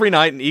enough. Every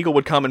night, an eagle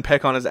would come and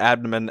peck on his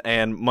abdomen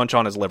and munch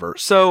on his liver.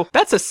 So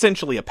that's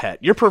essentially a pet.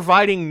 You're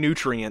providing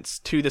nutrients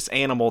to this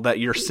animal that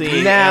you're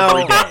seeing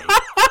every day.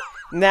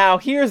 Now,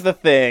 here's the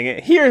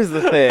thing. Here's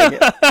the thing.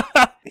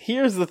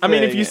 I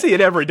mean, if you see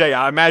it every day,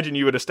 I imagine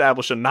you would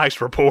establish a nice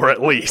rapport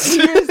at least.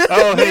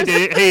 Oh,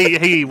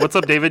 hey, what's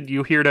up, David?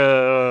 You here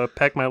to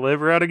peck my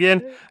liver out again?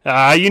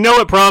 You know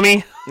it,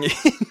 Promi.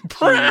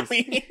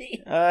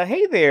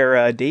 hey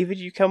there, David,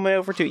 you coming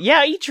over to?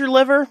 Yeah, eat your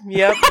liver.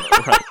 Yep.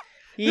 Right.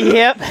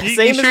 Yep. You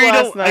Same sure as you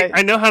last don't? night.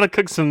 I know how to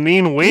cook some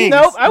mean wings.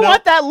 Nope, I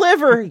want that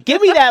liver.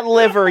 Give me that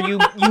liver, you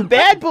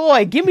bad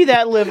boy. Give me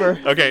that liver.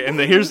 Okay, and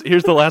here's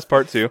the last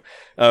part too.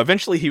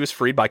 Eventually, he was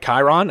freed by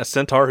Chiron, a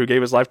centaur who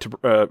gave his life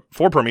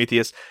for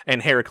Prometheus,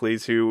 and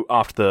Heracles, who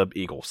offed the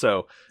eagle.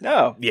 So,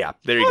 No. yeah,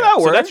 there you Well,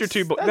 go. that So that's works.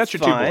 your two. That's That's your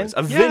fine. two boys.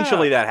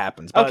 Eventually, that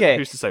happens. But Okay,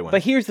 who's to say when?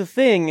 but here's the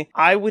thing.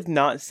 I would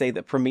not say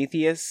that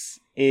Prometheus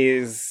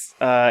is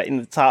in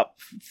the top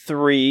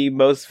 3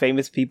 most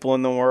famous people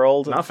in the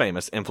world. Not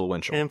famous,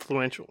 influential.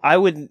 Influential. I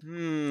would...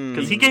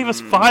 Because he gave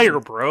us fire,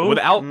 bro.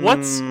 Without what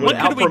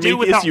without could we do Prometheus,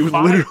 without you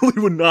fire? literally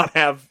would not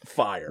have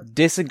fire.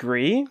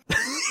 disagree.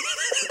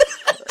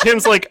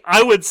 Tim's like,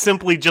 I would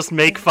simply just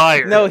make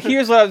fire. No,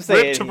 here's what I'm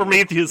saying. Rip to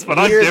Prometheus, but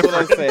I'm Here's what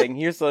different. I'm saying.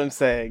 Here's what I'm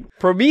saying.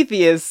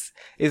 Prometheus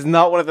is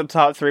not one of the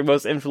top 3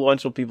 most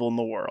influential people in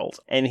the world.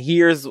 And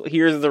here's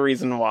the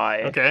reason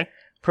why. Okay.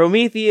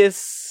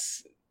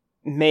 Prometheus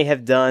may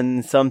have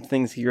done some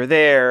things here or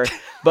there,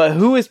 but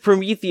who is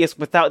Prometheus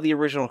without the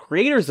original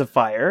creators of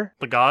fire?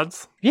 The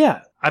gods?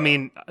 Yeah, I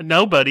mean,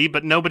 nobody,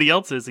 but nobody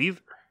else is either.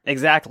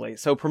 exactly.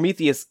 So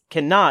Prometheus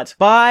cannot,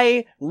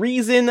 by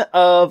reason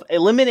of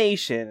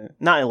elimination,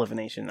 not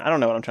elimination, I don't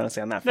know what I'm trying to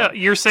say on that No, front.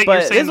 you're saying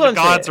But this is the what I'm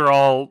gods saying. are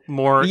all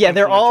more. Yeah,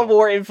 they're all influential.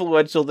 more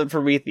influential than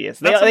Prometheus.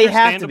 They That's have to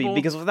be, understandable.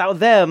 because without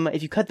them,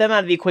 if you cut them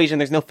out of the equation,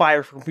 there's no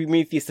fire for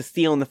Prometheus to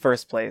steal in the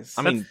first place.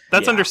 I mean,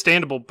 That's yeah.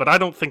 understandable, but I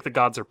don't think the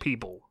gods are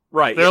people.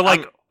 Right. They're yeah,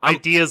 like I'm-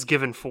 ideas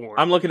given form.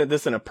 I'm looking at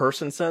this in a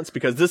person sense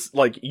because this,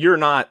 like, you're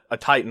not a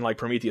Titan like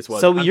Prometheus was.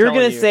 so I'm you're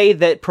telling gonna you. say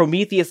that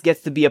Prometheus gets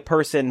to be a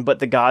person, but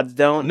the gods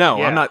don't? No,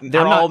 Yeah. I'm not.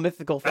 They're I'm all not,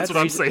 mythical. That's figures.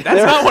 what I'm saying.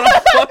 That's not what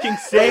I'm fucking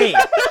saying.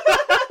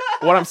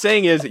 What I'm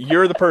saying is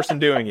you're the person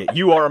doing it.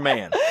 You are a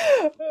man.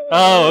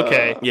 Oh,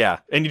 okay. Yeah.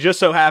 And you just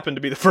so happen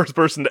to be the first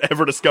person to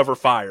ever discover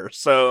fire.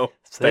 So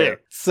there.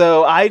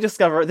 So this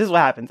is what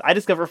happens. I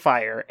discover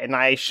fire, and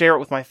I share it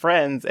with my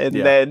friends, and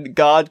Yeah. then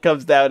God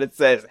comes down and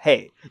says,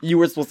 hey, you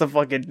were supposed to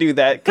fucking do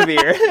that. Come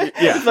here.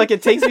 Yeah. It's like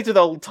it takes me to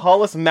the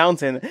tallest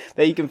mountain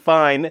that you can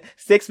find,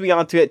 sticks me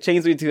onto it,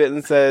 chains me to it,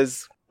 and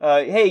says,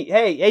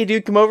 hey,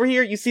 dude, come over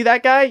here. You see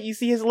that guy? You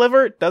see his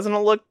liver? Doesn't it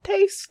look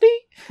tasty?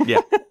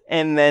 Yeah.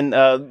 And then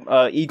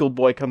Eagle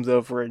Boy comes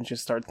over and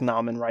just starts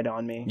nomming right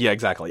on me. Yeah,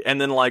 exactly. And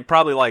then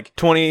probably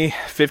 20,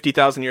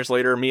 50,000 years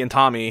later, me and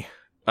Tommy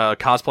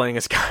cosplaying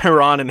as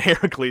Chiron and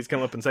Heracles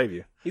come up and save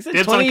you. He said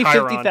Dibs on 20,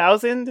 Chiron.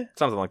 50,000?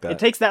 Something like that. It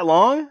takes that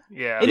long?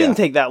 Yeah. It didn't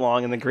take that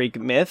long in the Greek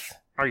myth.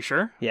 Are you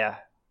sure? Yeah.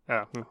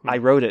 Oh. I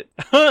wrote it.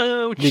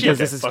 Oh, Because shit.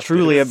 this is Fuck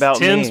truly this. about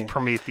Tim's me.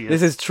 Prometheus.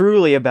 This is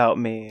truly about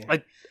me.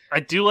 I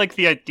do like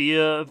the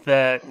idea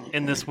that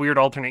in this weird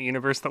alternate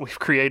universe that we've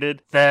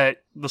created,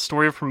 that the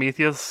story of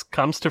Prometheus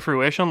comes to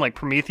fruition. Like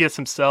Prometheus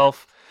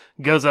himself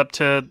goes up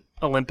to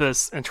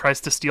Olympus and tries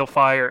to steal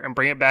fire and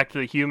bring it back to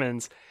the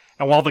humans.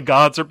 And while the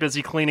gods are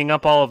busy cleaning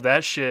up all of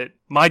that shit,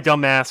 my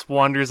dumbass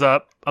wanders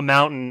up a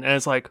mountain and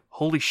is like,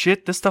 holy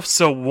shit, this stuff's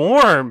so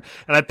warm.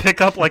 And I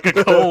pick up like a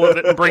coal of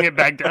it and bring it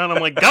back down.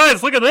 I'm like,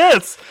 guys, look at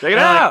this. Check it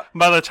And, out.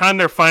 by the time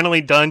they're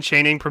finally done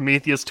chaining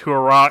Prometheus to a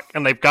rock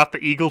and they've got the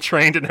eagle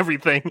trained and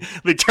everything,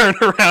 they turn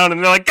around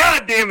and they're like,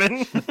 God damn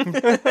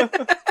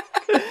it.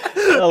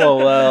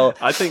 LOL.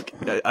 I think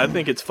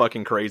it's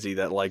fucking crazy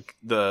that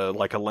the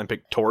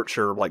Olympic torch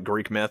or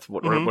Greek myth,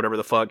 Mhm. whatever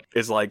the fuck,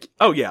 is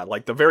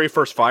the very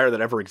first fire that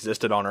ever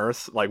existed on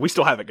Earth. We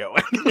still have it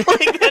going.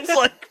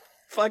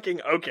 That's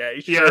Fucking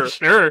okay, Yeah,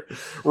 sure.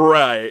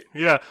 Right.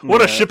 Yeah.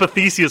 What a ship of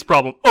Theseus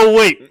problem. Oh,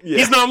 wait.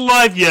 He's not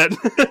alive yet.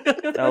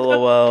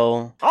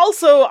 LOL.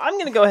 Also, I'm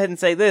gonna go ahead and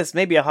say this,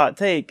 maybe a hot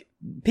take.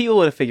 People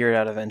would have figured it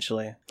out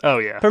eventually. Oh,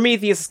 yeah.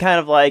 Prometheus is kind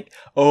of like,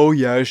 oh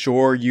yeah,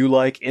 sure, you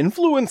like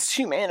influenced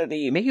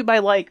humanity. Maybe by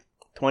like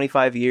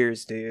 25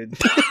 years, dude.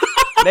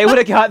 They would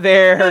have got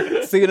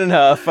there soon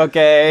enough,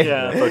 okay?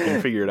 Yeah. Fucking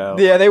figure it out.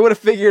 Yeah, they would have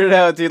figured it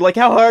out, dude. Like,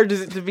 how hard is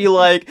it to be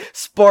like,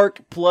 spark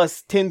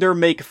plus tinder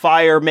make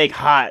fire make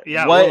hot?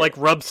 Yeah, what? or like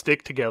rub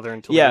stick together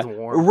until Yeah, it's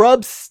warm.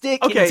 rub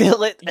stick Okay,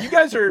 until it... you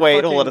guys are Wait,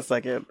 fucking- hold on a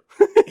second.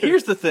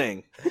 Here's the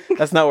thing.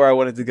 That's not where I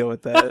wanted to go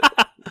with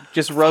that.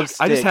 Just rub stick.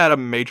 I just had a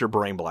major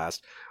brain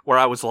blast where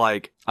I was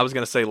like, I was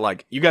going to say,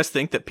 like, you guys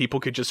think that people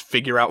could just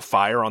figure out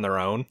fire on their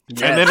own?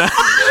 Yes. And then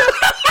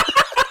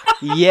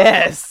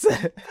Yes!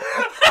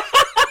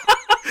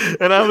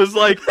 and I was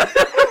like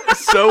I was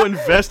so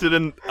invested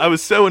in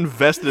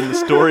the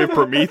story of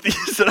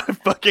Prometheus that I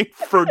fucking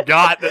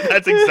forgot that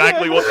that's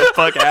exactly what the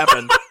fuck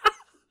happened.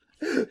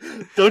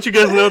 Don't you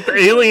guys know that the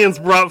aliens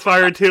brought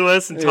fire to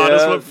us and taught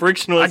us Yeah. what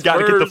friction was I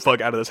gotta get the first?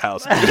 fuck out of this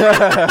house.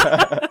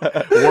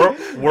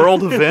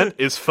 World event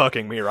is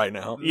fucking me right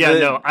now. Yeah, The-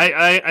 no,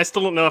 I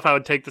still don't know if I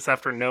would take this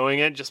after knowing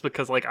it, just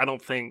because, like, I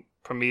don't think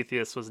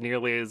Prometheus was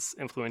nearly as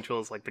influential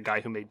as, like, the guy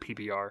who made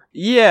PBR.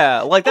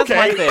 Yeah, like, that's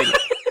my Okay. thing.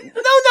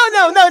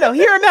 No,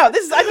 hear him out.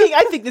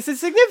 I think this is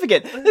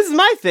significant. This is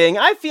my thing.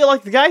 I feel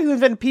like the guy who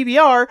invented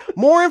PBR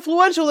more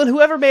influential than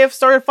whoever may have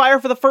started fire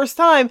for the first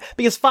time,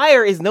 because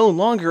fire is no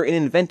longer an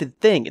invented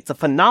thing. It's a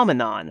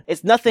phenomenon.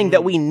 It's nothing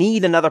that we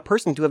need another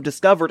person to have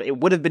discovered. It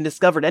would have been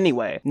discovered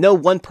anyway. No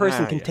one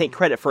person can yeah. take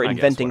credit for I guess,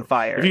 inventing whatever.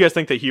 fire. If you guys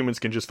think that humans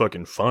can just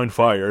fucking find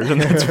fire, then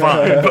that's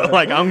fine. But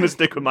like, I'm gonna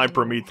stick with my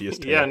Prometheus.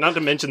 Tale. Yeah, not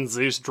to mention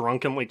Zeus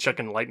drunkenly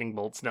chucking lightning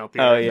bolts down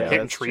through Oh, and yeah, hitting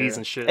that's trees true.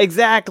 and shit.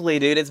 Exactly,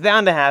 dude. It's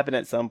bound to happen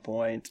at some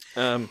point.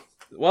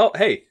 Well,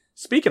 hey,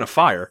 speaking of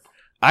fire,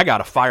 I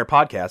got a fire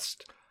podcast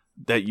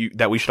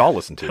that we should all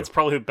listen to. That's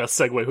probably the best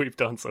segue we've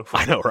done so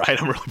far. I know, right?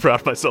 I'm really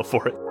proud of myself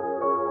for it.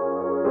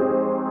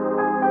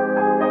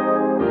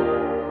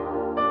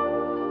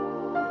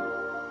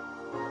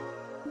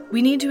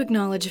 We need to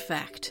acknowledge a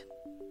fact.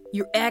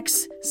 Your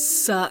ex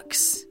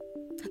sucks.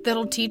 That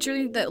old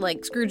teacher that,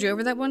 like, screwed you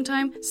over that one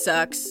time?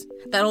 Sucks.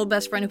 That old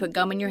best friend who put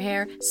gum in your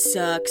hair?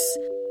 Sucks.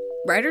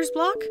 Writer's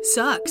block?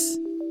 Sucks.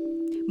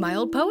 My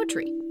old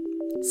poetry?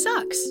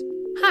 Sucks.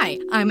 Hi,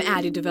 I'm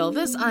Addie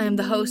DeVelvis. I am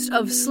the host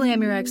of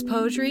Slam Your Ex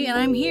Poetry, and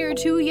I'm here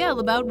to yell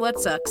about what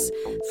sucks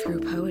through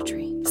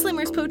poetry. Slam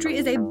Your Ex Poetry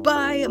is a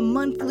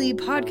bi-monthly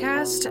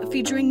podcast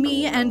featuring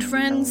me and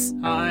friends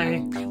Hi.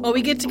 while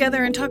we get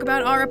together and talk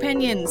about our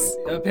opinions.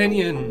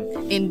 Opinion.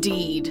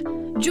 Indeed.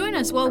 Join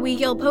us while we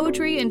yell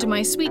poetry into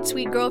my sweet,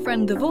 sweet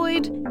girlfriend, The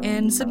Void,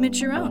 and submit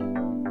your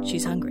own.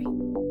 She's hungry.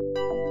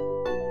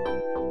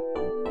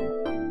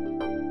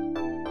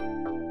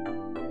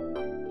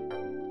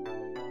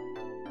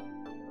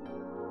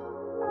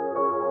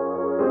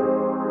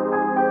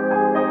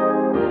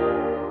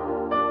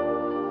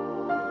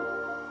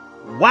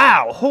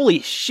 Wow, holy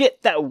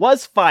shit, that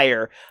was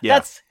fire. Yeah.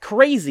 That's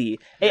crazy.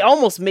 It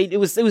almost made it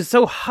was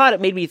so hot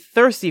it made me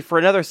thirsty for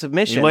another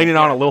submission. You laying it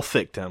on a little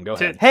thick, Tim. Go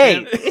ahead.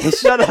 Hey,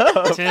 shut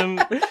up. Tim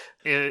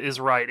is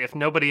right. If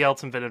nobody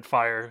else invented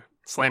fire,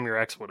 Slam Your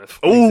Ex would have.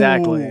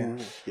 Exactly.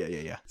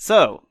 Yeah.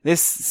 So,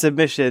 this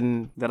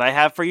submission that I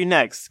have for you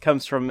next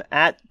comes from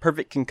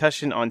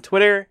 @PerfectConcussion on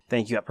Twitter.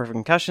 Thank you,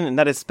 @PerfectConcussion, and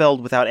that is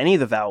spelled without any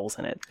of the vowels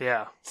in it.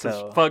 Yeah. So-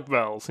 So fuck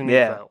vowels. Who needs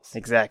Yeah, vowels?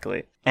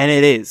 exactly. And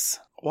it is,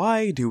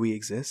 why do we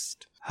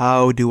exist?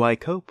 How do I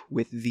cope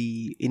with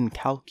the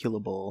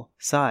incalculable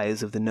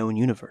size of the known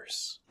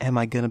universe? Am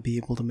I gonna be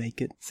able to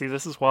make it? See,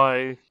 this is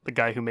why the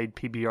guy who made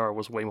PBR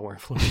was way more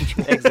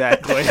influential.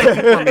 Exactly.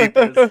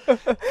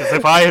 Because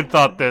if I had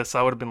thought this,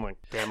 I would have been like,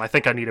 damn, I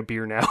think I need a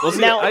beer now.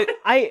 Now,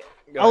 I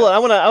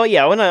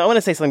want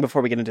to say something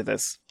before we get into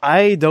this.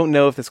 I don't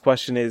know if this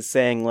question is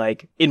saying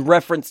like in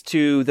reference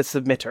to the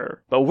submitter,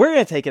 but we're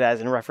gonna take it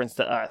as in reference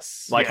to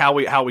us. Like how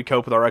we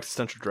cope with our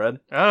existential dread.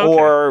 Oh,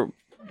 okay. Or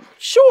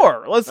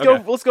sure, let's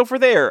Okay. go for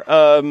there.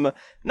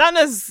 Not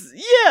as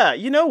yeah.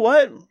 You know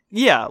what?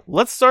 Yeah,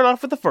 let's start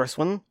off with the first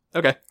one.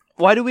 Okay.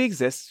 Why do we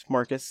exist,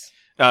 Marcus?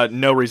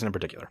 No reason in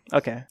particular.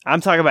 Okay, I'm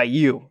talking about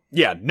you.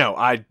 Yeah, no,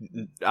 I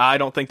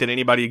don't think that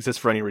anybody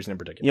exists for any reason in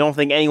particular. You don't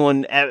think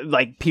anyone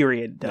like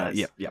period does?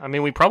 Yeah. I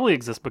mean, we probably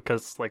exist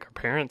because, like, our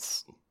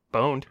parents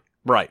boned.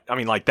 Right. I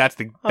mean, like that's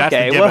the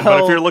Okay, given. But if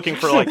well- you're looking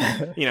for like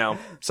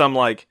some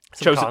like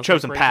Some chosen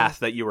cosmic path reason?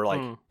 that you were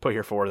like put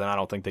here for, then I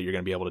don't think that you're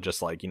going to be able to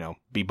just like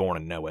be born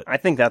and know it. I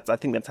think that's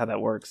how that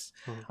works.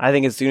 I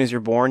think as soon as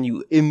you're born,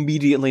 you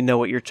immediately know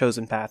what your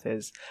chosen path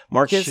is.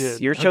 Marcus,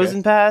 Shit, your okay.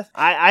 chosen path?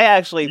 I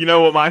actually You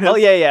know what mine is? Oh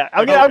yeah.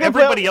 I'm gonna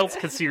Everybody else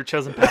can see your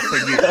chosen path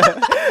but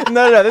you.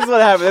 No. This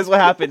is what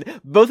happened.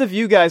 Both of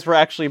you guys were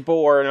actually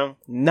born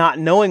not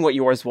knowing what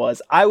yours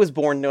was. I was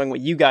born knowing what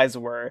you guys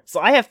were. So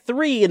I have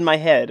 3 in my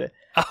head.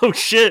 Oh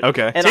shit!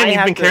 Okay. And Damn, I you've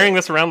have been to- carrying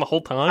this around the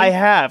whole time.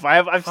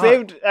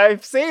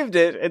 I've saved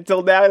it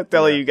until now to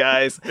tell you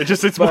guys.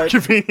 It's more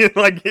convenient.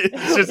 Like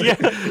it's just it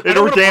don't wanna bring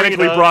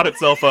organically it up. brought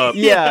itself up.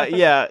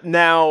 Yeah.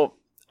 Now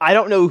I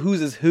don't know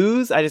whose is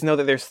whose. I just know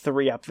that there's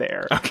 3 up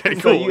there. Okay,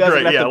 So cool. you guys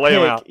Great. have to Yeah, lay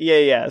 'em pick. out.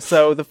 Yeah.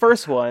 So the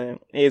first one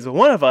is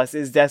one of us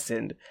is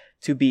destined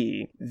to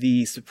be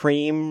the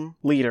supreme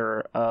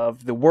leader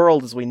of the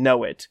world as we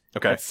know it.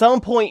 Okay. At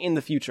some point in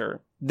the future.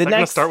 The Is that going to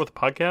next start with a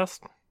podcast?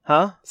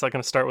 Huh? Is that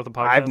going to start with a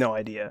podcast? I have no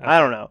idea. I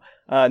don't know.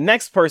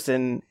 Next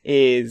person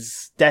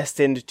is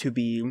destined to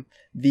be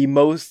the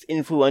most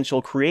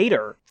influential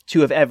creator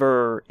to have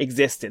ever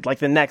existed, like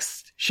the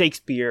next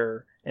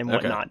Shakespeare and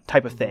whatnot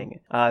type of thing.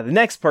 The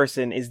next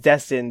person is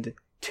destined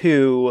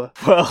to,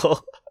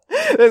 well,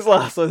 this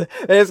last one,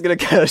 they're just gonna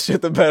kind of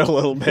shit the bed a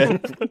little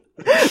bit.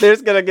 They're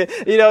just gonna get,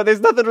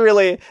 there's nothing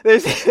really,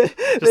 Just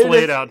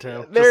lay it out,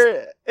 Tim.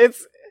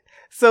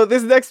 So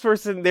this next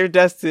person, they're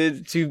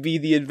destined to be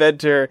the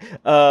inventor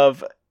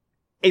of,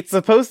 it's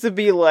supposed to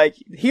be like,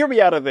 hear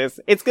me out of this,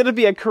 it's gonna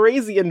be a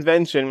crazy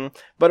invention,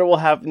 but it will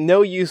have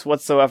no use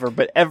whatsoever,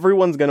 but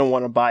everyone's gonna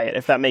want to buy it,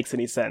 if that makes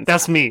any sense.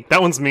 That's me.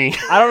 That one's me.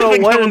 I don't know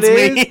think what that it one's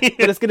is, me.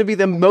 but it's gonna be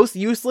the most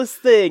useless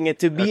thing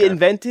to be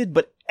invented,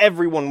 but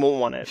everyone will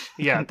want it.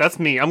 Yeah, that's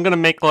me. I'm going to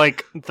make,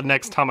 like, the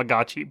next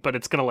Tamagotchi, but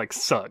it's going to, like,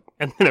 suck.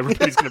 And then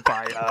everybody's going to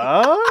buy it.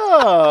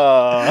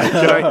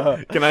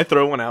 Oh! Can I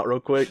throw one out real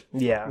quick?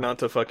 Yeah. Not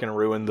to fucking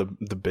ruin the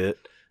bit.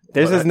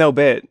 There's no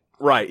bit.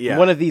 Right, yeah.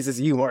 One of these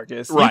is you,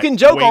 Marcus. You Right. can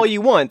joke Wink. all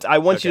you want. I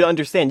want you Okay. to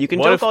understand. You can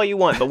What joke if- all you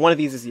want, but one of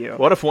these is you.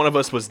 What if one of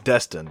us was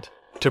destined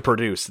to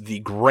produce the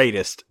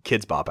greatest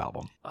Kids Bop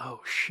album? Oh,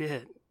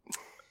 shit.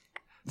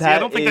 See, I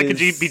don't think that could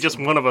be just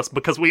one of us,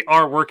 because we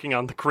are working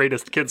on the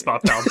greatest Kids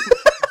Bop album.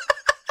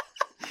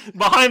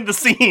 Behind the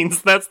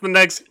scenes, that's the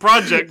next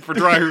project for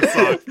Dry Roof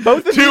Song.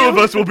 Both of Two you? of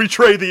us will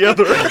betray the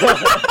other.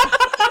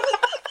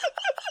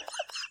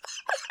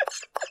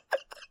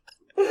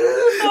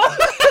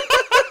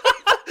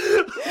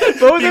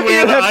 Both of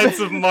Beware you, the have, Ides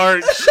of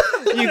March.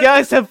 you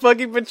guys have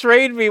fucking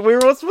betrayed me. We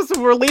were supposed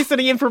to release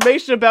any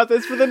information about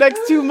this for the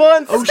next 2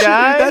 months, Oh, shit,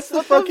 guys. that's the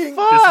What fucking-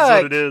 fuck? This is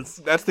what it is.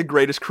 That's the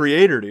greatest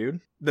creator,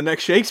 dude. The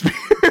next Shakespeare.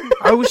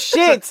 Oh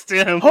shit!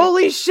 Damn.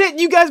 Holy shit!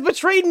 You guys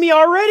betrayed me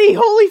already.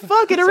 Holy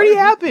fuck! It already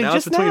happened Now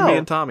just it's between now. me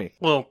and Tommy.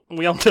 Well,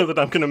 we all know that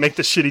I'm going to make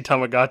the shitty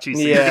Tamagotchi, so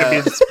you're Yeah. going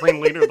to be the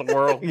supreme leader of the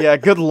world. Yeah,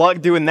 good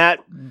luck doing that,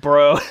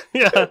 bro.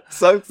 Yeah.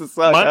 Sucks to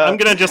suck. I'm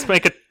going to just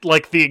make it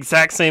like the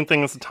exact same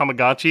thing as the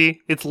Tamagotchi.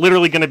 It's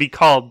literally going to be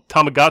called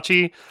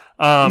Tamagotchi.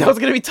 No, it's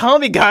gonna be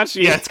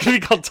Tamagotchi. Yeah, it's going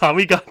to be called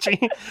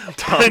Tamagotchi.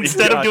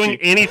 Instead of doing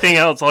anything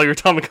else, all your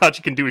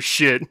Tamagotchi can do is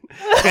shit.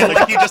 And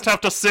like, you just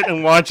have to sit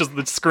and watch as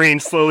the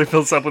screen slowly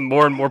fills up with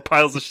more and more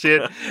piles of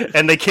shit,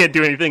 and they can't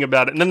do anything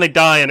about it. And then they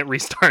die and it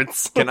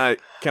restarts.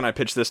 Can I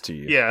pitch this to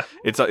you? Yeah.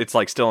 It's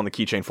like still in the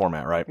keychain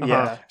format, right?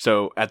 Yeah.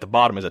 So at the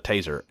bottom is a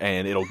taser,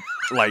 and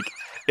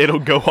it'll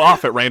go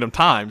off at random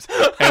times,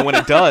 and when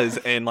it does,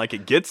 and like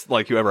it gets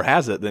like whoever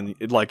has it, then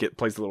it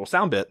plays the little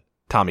sound bit.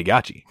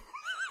 Tamagotchi.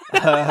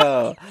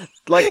 Oh,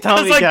 like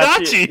Tommy like got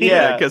Gotchi. you.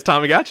 Yeah. because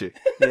Tamagotchi.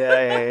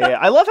 Yeah.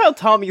 I love how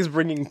Tommy is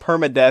bringing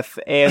permadeath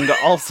and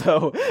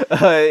also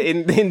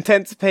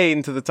intense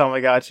pain to the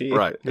Tamagotchi.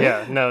 Right.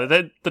 Yeah, no,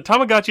 the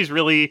Tamagotchis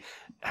really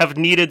have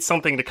needed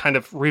something to kind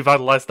of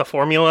revitalize the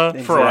formula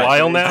for a Exactly,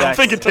 while now.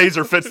 exactly. I think a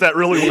taser fits that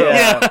really well.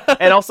 Yeah.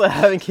 And also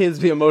having kids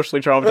be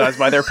emotionally traumatized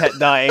by their pet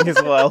dying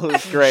as well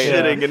is great.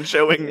 Shitting and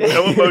showing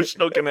no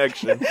emotional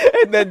connection.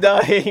 And then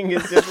dying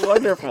is just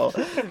wonderful.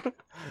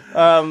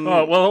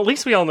 Oh, well, at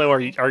least we all know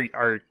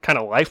our kind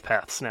of life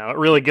paths now. It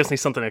really gives me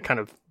something to kind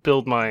of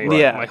build my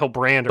my whole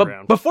brand But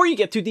around. before you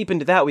get too deep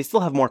into that, we still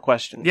have more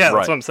questions. Yeah, Right.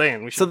 that's what I'm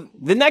saying. We should. So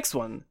the next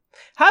one.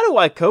 How do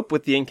I cope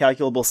with the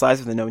incalculable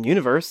size of the known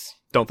universe?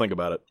 Don't think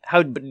about it.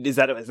 How is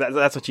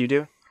that's what you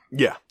do?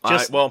 Yeah.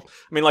 Just-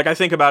 I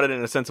think about it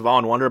in a sense of awe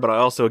and wonder, but I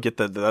also get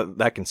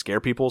that can scare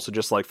people. So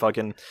just like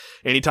fucking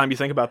anytime you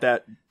think about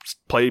that,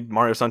 just play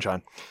Mario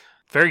Sunshine.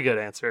 Very good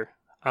answer.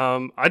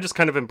 I just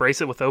kind of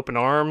embrace it with open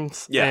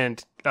arms. Yeah.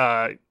 And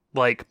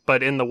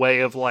but in the way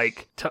of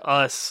like, to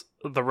us,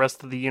 the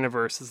rest of the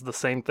universe is the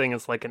same thing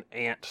as like an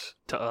ant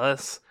to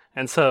us.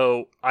 And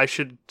so I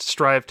should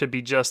strive to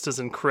be just as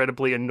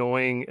incredibly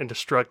annoying and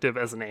destructive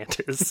as an ant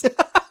is.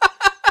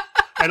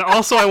 And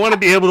also I want to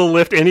be able to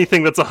lift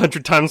anything that's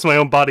 100 times my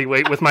own body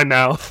weight with my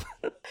mouth.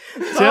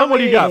 Sam, what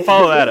do you got?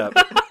 Follow that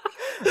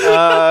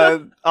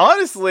up.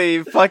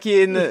 Honestly,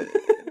 fucking.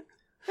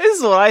 This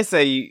is what I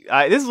say.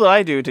 This is what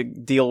I do to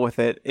deal with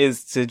it,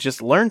 is to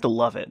just learn to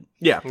love it.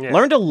 Yeah. Yeah.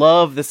 Learn to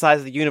love the size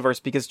of the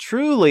universe, because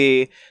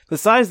truly, the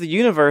size of the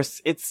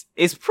universe, it's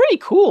pretty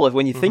cool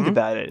when you think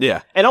about it.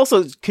 Yeah. And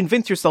also,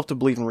 convince yourself to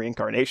believe in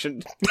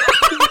reincarnation.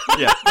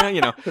 Yeah.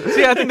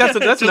 See, I think that's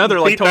Just another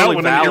like beat that totally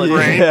one into your valid.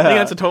 brain. I Yeah. think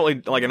that's a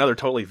totally like another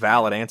totally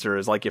valid answer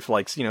is like if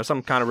like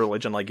some kind of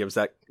religion like gives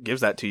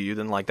that to you,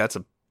 then like that's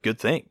a good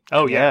thing.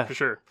 Oh yeah, Yeah. for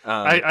sure.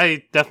 Um,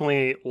 I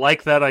definitely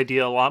like that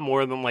idea a lot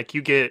more than like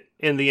you get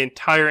in the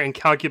entire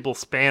incalculable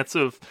span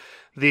of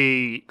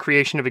the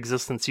creation of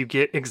existence. You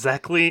get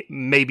exactly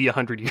maybe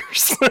 100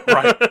 years,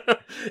 Right.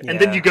 and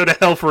then you go to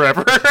hell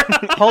forever.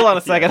 Hold on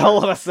a second.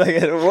 Hold on a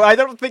second. Well, I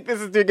don't think this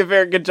is doing a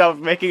very good job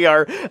of making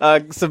our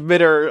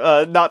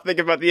submitter not think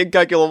about the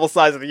incalculable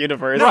size of the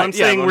universe. No, Right, I'm yeah,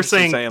 saying I'm we're just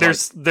saying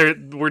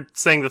saying, we're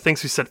saying the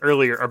things we said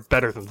earlier are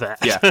better than that.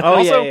 Yeah. Oh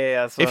Also,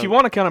 yeah. if you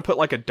want to kind of put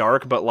like a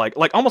dark, but like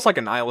almost like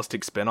a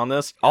nihilistic spin on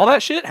this, all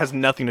that shit has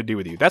nothing to do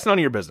with you. That's none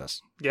of your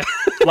business. Yeah.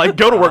 Like,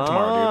 go to work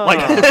tomorrow,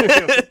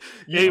 dude.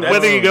 Like,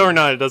 Whether you go or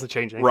not, it doesn't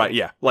change anything. right?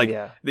 Yeah. Like,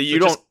 Yeah. you So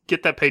don't. just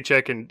get that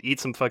paycheck and eat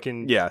some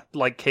fucking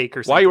like cake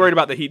or something. Why are you worried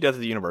about the heat death of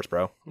the universe,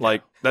 bro?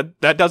 Like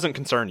that doesn't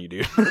concern you,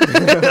 dude.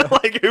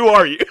 Like, who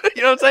are you?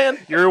 You know what I'm saying?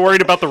 You're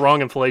worried about the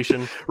wrong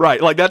inflation.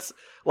 Right. Like that's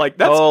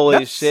Holy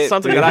that's shit,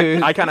 something dude.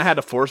 that I kind of had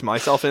to force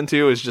myself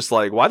into is just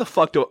like, why the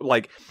fuck do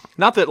like,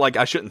 not that like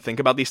I shouldn't think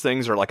about these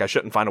things or like I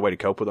shouldn't find a way to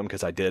cope with them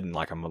because I did and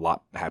like I'm a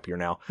lot happier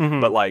now.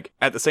 But like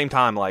at the same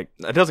time, like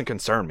it doesn't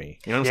concern me.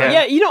 You know what I'm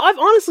saying? Yeah, I've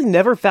honestly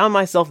never found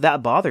myself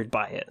that bothered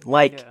by it.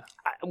 Like, Yeah.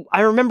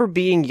 I remember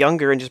being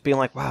younger and just being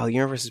like, wow, the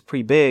universe is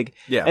pretty big.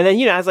 Yeah. And then,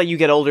 as like you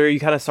get older, you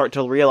kind of start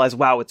to realize,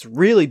 wow, it's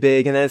really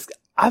big. And then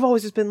I've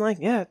always just been like,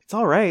 yeah, it's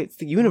all right. It's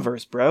the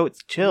universe, bro.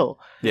 It's chill.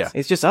 Yeah.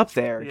 It's just up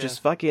there. Yeah.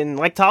 Just fucking,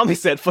 like Tommy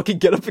said, fucking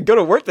get up and go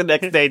to work the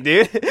next day,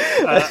 dude.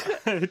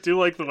 I do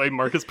like the way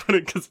Marcus put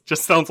it because it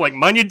just sounds like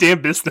mind your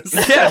damn business.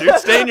 Yeah, dude,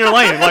 stay in your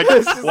lane. Like,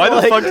 why the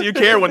like- fuck do you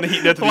care when the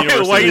heat death of the Why,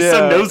 universe why are you is?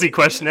 so Yeah. nosy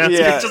question answer?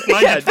 Yeah. Just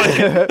mind your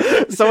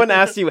fucking, Someone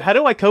asked you, how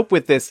do I cope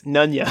with this?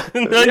 None ya.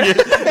 none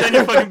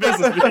your fucking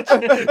business,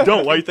 bitch.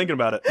 Don't. Why are you thinking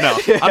about it? No,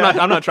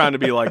 I'm not trying to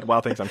be like,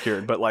 wow, thinks I'm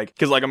cured, but like,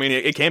 because like, I mean,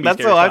 it can be. That's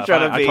scary how I'm stuff.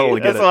 trying to be. I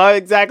totally get That's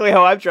it. exactly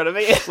how I'm trying to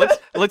be.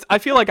 Let's. I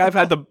feel like I've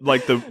had the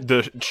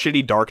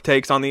shitty dark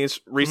takes on these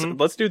recent.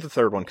 Let's do the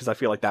third one because I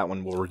feel like that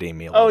one will redeem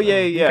me a little Oh,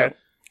 bit. yeah. Okay.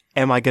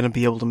 Am I going to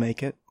be able to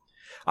make it?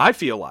 I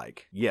feel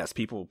like yes,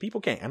 people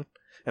can.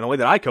 And the way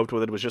that I coped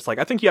with it was just like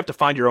I think you have to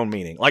find your own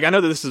meaning. Like I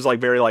know that this is like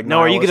very like No,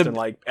 are you nihilist gonna- and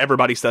like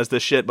everybody says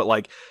this shit, but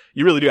like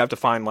you really do have to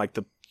find like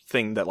the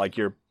thing that like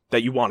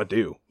that you want to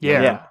do.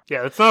 Yeah.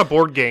 It's not a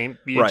board game.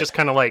 You Right. just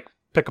kind of like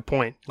pick a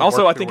point. and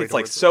Also, work I think your way it's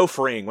like towards it. so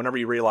freeing whenever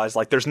you realize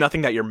like there's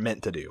nothing that you're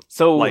meant to do.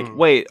 So, Like-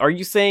 wait, are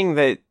you saying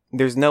that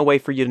there's no way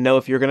for you to know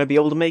if you're going to be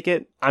able to make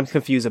it? I'm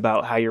confused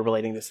about how you're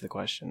relating this to the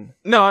question.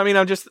 No, I mean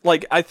I'm just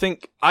like I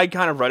think I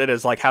kind of read it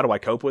as like how do I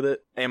cope with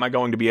it? Am I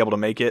going to be able to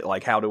make it?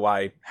 Like how do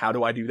I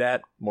do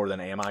that more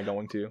than am I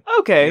going to?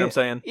 Okay. You know what I'm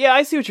saying? Yeah,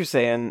 I see what you're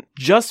saying.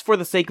 Just for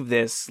the sake of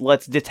this,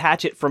 let's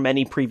detach it from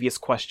any previous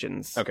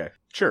questions. Okay,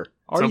 sure.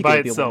 Are So you by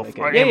gonna be able itself, to make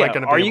or it? am I Yeah,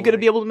 gonna be are able you to going to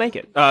make be able to make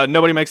it?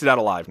 Nobody makes it out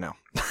alive now.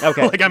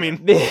 Okay. Like I mean,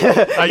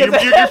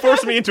 you're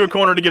forcing me into a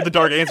corner to give the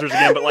dark answers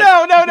again, but like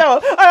no.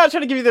 I'm not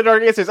trying to give you the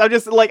dark answers. I'm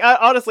just like,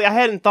 honestly, I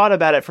hadn't thought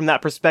about it from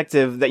that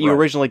perspective that you Right.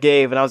 originally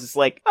gave, and I was just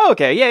like, oh,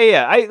 okay,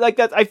 yeah. I like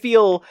that. I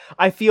feel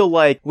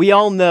like we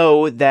all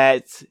know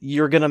that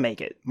you're gonna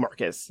make it,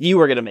 Marcus. You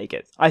are gonna make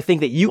it. I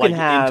think that you like can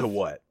have into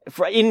what?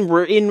 in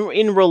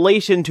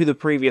relation to the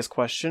previous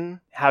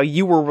question, how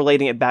you were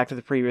relating it back to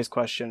the previous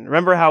question.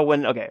 Remember how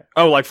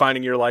Oh, like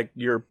finding you're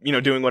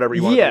doing whatever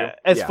you want to do.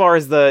 as far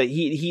as the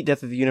heat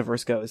death of the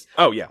universe goes.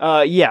 Oh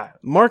yeah.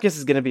 Marcus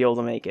is gonna be able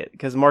to make it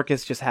because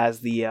Marcus just has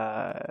the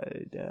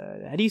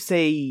how do you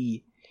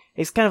say?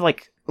 It's kind of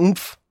like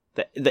oomph,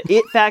 the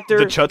it factor,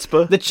 The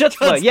chutzpah. the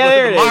chutzpah. Chutzpah, Yeah,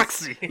 there the it is.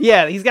 moxie.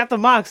 Yeah, he's got the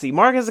moxie.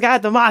 Marcus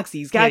got the moxie.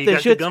 He's got you the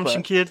got chutzpah.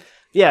 gumption, kid.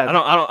 Yeah,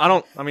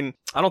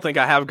 I don't think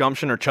I have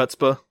gumption or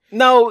chutzpah,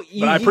 no,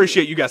 but I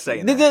appreciate you guys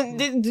saying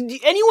that.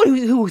 anyone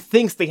who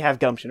thinks they have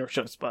gumption or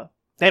chutzpah,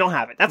 they don't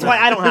have it. That's why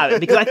I don't have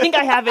it because I think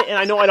I have it and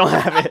I know I don't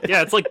have it.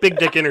 Yeah, it's like big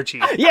dick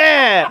energy.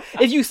 Yeah,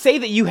 if you say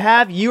that you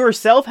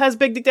yourself has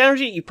big dick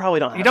energy, you probably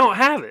don't have You it. don't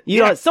have it. You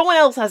don't. Someone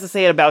else has to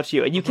say it about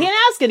you, and you can't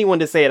ask anyone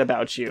to say it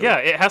about you. Yeah,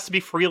 it has to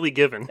be freely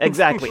given.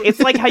 Exactly. It's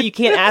like how you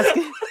can't ask.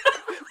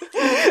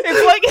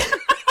 It's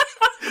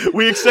like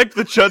We accept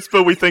the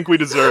chutzpah we think we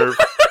deserve.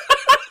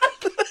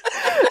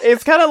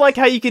 it's kind of like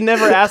how you can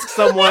never ask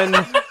someone.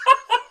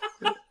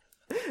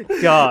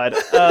 God.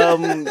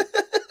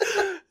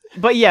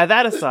 But yeah,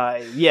 that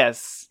aside,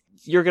 yes,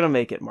 you're gonna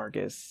make it,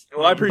 Marcus.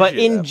 Well, I appreciate But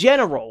in that.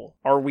 general,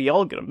 are we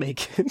all gonna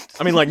make it?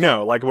 I mean, like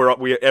no, like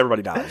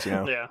everybody dies, you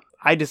know. Yeah.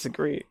 I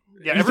disagree.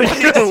 Yeah,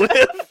 everybody's gonna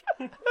live.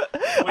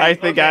 I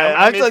think okay,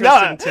 I'm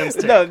interested in Tim's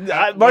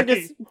take.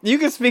 Marcus, you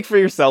can speak for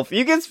yourself.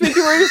 You can speak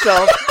for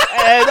yourself,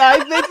 and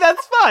I think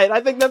that's fine.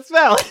 I think that's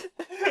valid.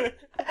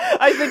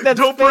 I think that's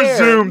Don't fair.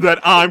 presume that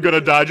I'm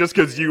gonna die just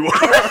because you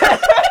are.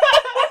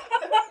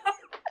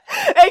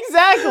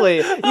 Exactly.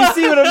 You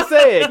see what I'm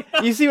saying?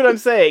 You see what I'm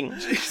saying?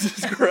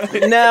 Jesus Christ.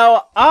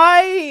 Now,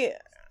 I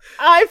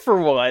for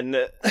one,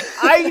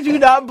 I do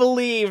not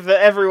believe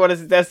that everyone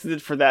is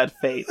destined for that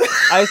fate.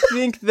 I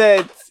think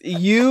that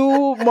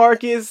you,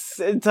 Marcus,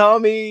 and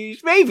Tommy,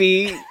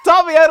 maybe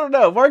Tommy, I don't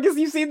know. Marcus,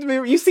 you seem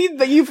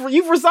that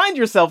you've resigned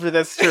yourself to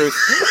this truth.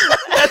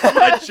 That's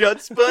my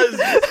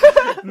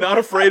chutzpah. Not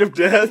afraid of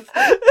death.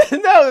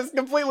 No, it's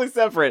completely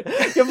separate.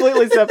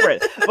 Completely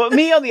separate. But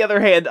me, on the other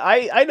hand,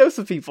 I know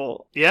some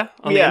people. Yeah?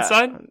 On the Yeah.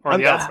 inside? Or on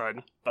the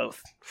outside?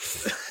 Both.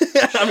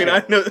 I mean,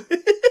 I know.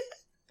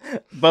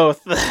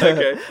 Both.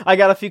 Okay. I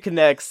got a few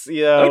connects,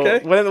 you know. Okay.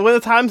 When the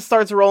time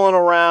starts rolling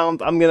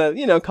around, I'm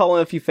gonna, call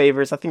in a few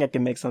favors. I think I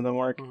can make something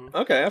work.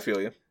 Okay, I feel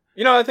you.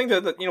 I think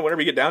that whenever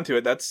you get down to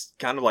it, that's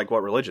kind of like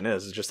what religion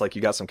is. It's just like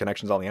you got some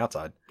connections on the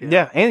outside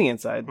Yeah, and the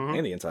inside. Mhm.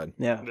 and the inside.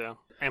 Yeah. Yeah.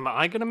 Am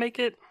I gonna make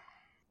it?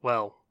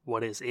 Well,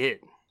 what is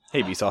it?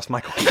 Hey, Vsauce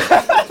Michael.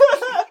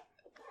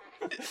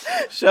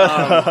 Shut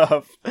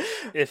up.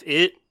 If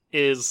it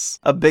is,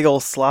 A big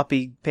old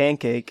sloppy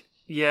pancake.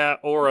 yeah,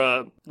 or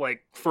a,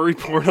 furry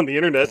porn on the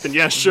internet, then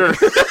yeah, sure.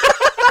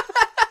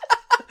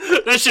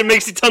 That shit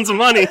makes you tons of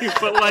money,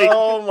 but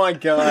Oh my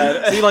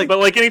god. See, like, but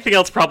like anything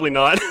else, probably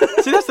not.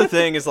 see, that's the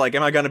thing is like,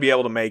 am I going to be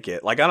able to make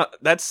it? Like,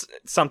 that's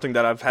something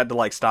that I've had to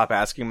like stop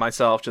asking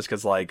myself, just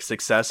because like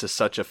success is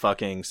such a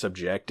fucking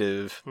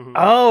subjective.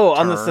 Oh,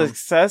 on the Term.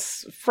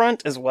 success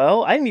front as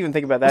well? I didn't even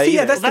think about that. See,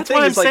 yeah, either. that's the That's thing,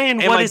 what I'm is, like,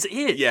 saying. am What I- is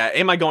it? Yeah,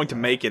 am I going to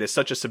make it? Is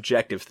such a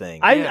subjective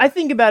thing. I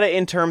think about it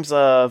in terms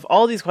of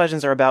all these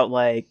questions are about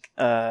like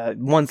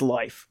one's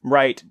life,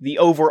 right? The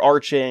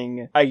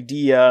overarching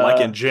idea, like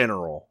in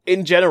general,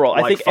 in general.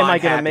 I like, think, am I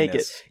find going to make it?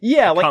 happiness,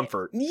 Yeah, like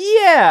comfort.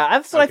 yeah.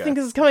 That's what I Okay. think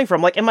this is coming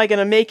from. Like, am I going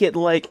to make it?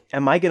 Like,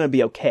 am I going to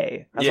be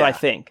okay? That's what I Yeah.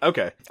 think.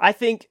 Okay. I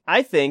think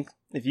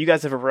if you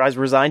guys have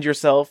resigned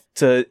yourself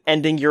to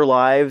ending your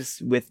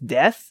lives with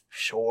death,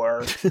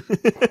 sure.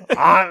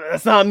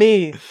 That's not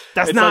me.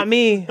 That's It's not like-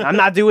 me. I'm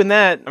not doing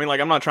that. I mean, like,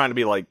 I'm not trying to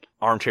be like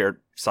armchair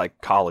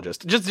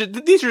psychologist. Just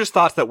these are just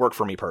thoughts that work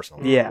for me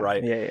personally. Yeah.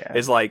 Right. Yeah.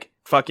 Is like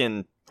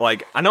fucking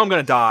like I know I'm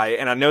gonna die,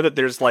 and I know that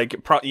there's like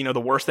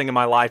the worst thing in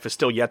my life is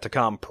still yet to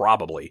come,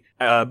 probably.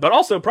 But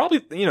also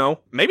probably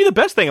maybe the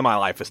best thing in my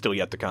life is still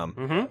yet to come.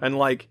 Mm-hmm. And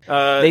like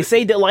They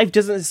say that life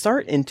doesn't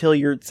start until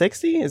you're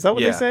 60. Is that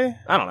what Yeah. they say?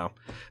 I don't know.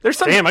 There's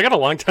some. Damn, I got a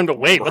long time to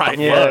wait. What Right,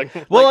 the Yeah.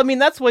 fuck? Well, I mean,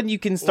 that's when you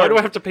can Why start. do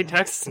I have to pay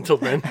taxes until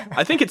then?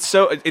 I think it's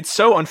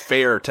so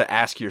unfair to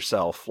ask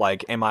yourself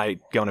like, am I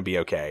going to be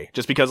okay?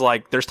 Just because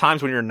like there's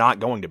times when you're not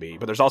going to be,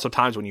 but there's also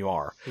times when you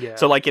are. Yeah.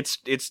 So like it's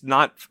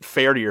not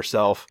fair to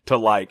yourself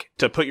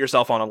to put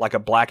yourself on a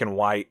black and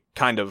white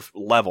kind of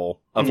level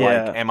of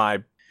Yeah.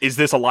 is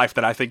this a life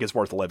that I think is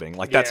worth living?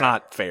 Like that's Yeah.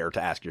 not fair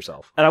to ask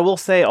yourself. And I will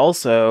say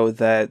also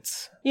that,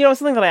 it's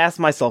something that I ask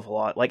myself a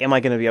lot. Like, am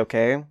I going to be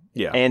okay?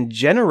 Yeah. And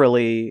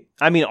generally,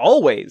 I mean,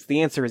 always,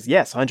 the answer is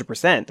yes,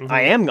 100%. Mhm.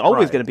 I am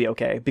always Right. going to be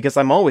okay because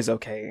I'm always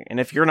okay. And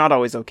if you're not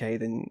always okay,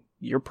 then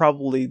you're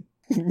probably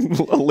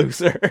a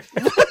loser.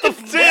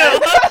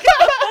 Damn.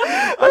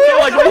 I feel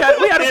like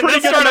we had a Did pretty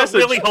this good start out message.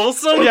 really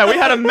wholesome? Yeah, we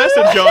had a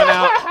message going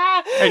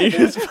out, and you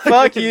just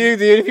Fuck you,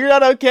 dude. If you're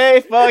not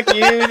okay, fuck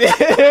you,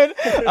 dude.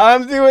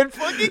 I'm doing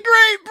fucking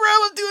great,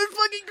 bro. I'm doing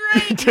fucking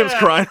great. Tim's Yeah.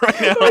 crying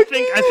right now. I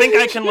think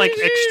I can like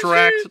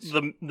extract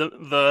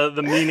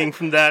the meaning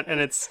from that, and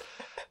it's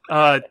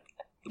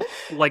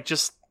like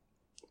just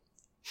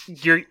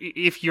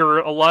if you're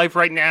alive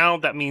right now,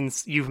 that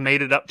means you've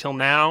made it up till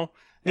now.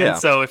 Yeah. And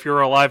so if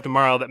you're alive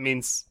tomorrow, that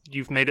means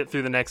you've made it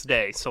through the next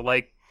day. So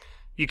like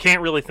you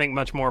can't really think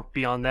much more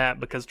beyond that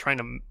because trying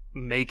to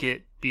make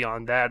it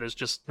beyond that is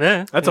just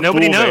That's a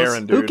nobody fool's knows.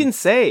 errand, dude. Who can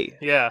say?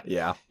 Yeah.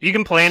 Yeah. You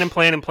can plan and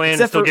plan and plan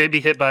Except and still for- be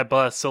hit by a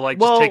bus. So like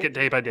Well, just take it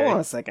day by day. Hold on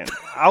a second.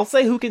 I'll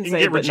say who can You say,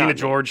 can get but Regina not me.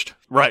 Georged.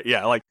 Right,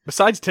 yeah, like,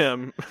 besides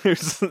Tim,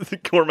 who's the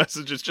core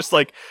message is just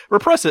like,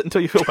 repress it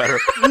until you feel better.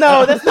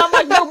 No, that's not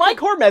my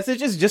core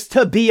message is just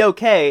to be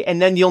okay,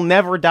 and then you'll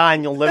never die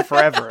and you'll live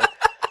forever.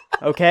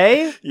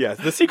 Okay? Yeah,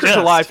 the secret to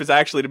Just. life is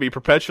actually to be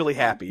perpetually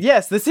happy.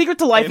 Yes, the secret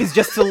to life is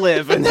just to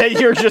live, and then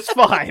you're just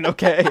fine,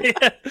 okay?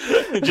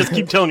 Just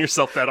keep telling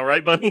yourself that, all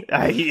right, buddy?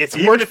 It's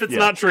Even worked, if it's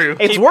not true.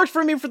 it's worked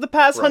for me for the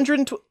past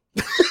 120...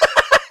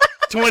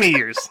 20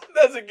 years.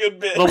 That's a good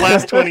bit. The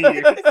last 20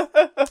 years.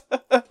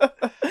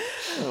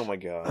 Oh my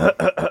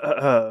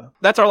god.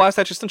 That's our last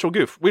existential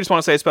goof. We just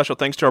want to say a special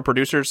thanks to our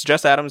producers,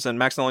 Jess Adams and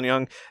Max Nolan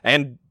Young,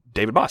 and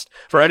David Bost,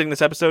 for editing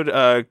this episode,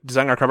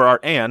 designing our cover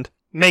art, and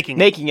Making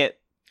it.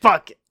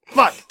 Fuck.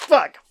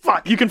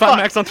 you can find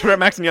Max on Twitter at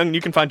Max and Young, and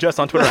you can find Jess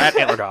on Twitter at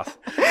AntlerGoth.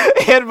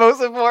 And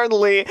most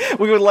importantly,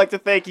 we would like to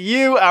thank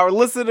you, our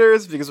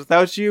listeners, because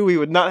without you, we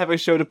would not have a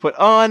show to put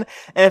on.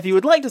 And if you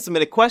would like to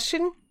submit a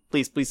question,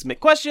 please submit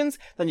questions.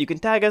 Then you can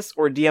tag us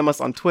or DM us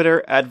on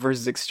Twitter at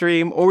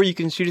 @VersusExtreme, or you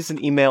can shoot us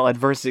an email at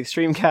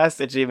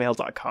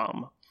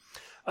versusextremecast@gmail.com.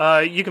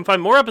 You can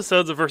find more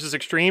episodes of Versus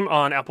Extreme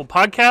on Apple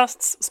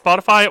Podcasts,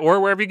 Spotify, or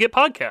wherever you get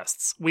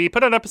podcasts. We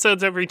put out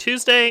episodes every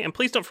Tuesday, and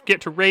please don't forget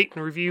to rate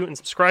and review and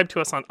subscribe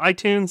to us on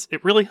iTunes.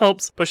 It really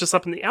helps push us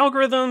up in the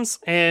algorithms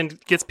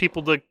and gets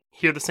people to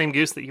hear the same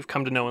goose that you've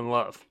come to know and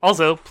love.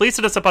 Also, please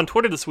hit us up on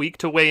Twitter this week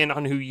to weigh in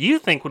on who you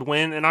think would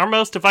win in our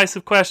most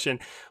divisive question,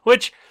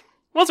 which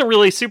wasn't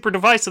really super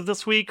divisive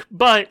this week,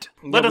 but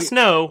let us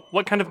know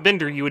what kind of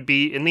bender you would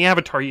be in the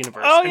Avatar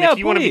universe. Oh, and yeah, if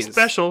you want to be please.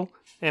 special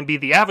and be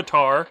the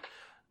Avatar,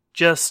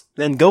 just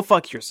Then go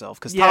fuck yourself,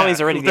 because Tommy's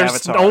already the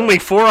there's Avatar. only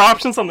 4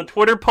 options on the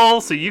Twitter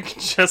poll, so you can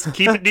just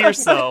keep it to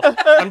yourself.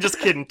 I'm just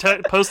kidding.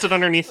 Post it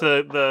underneath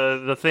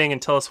the thing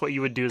and tell us what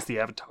you would do as the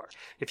Avatar.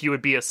 If you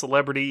would be a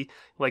celebrity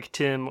like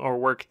Tim, or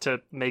work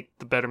to make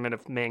the betterment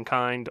of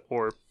mankind,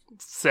 or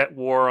set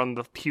war on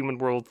the human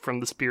world from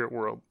the spirit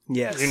world.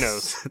 Yes. Who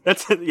knows?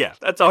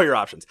 That's all your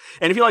options.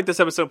 And if you like this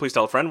episode, please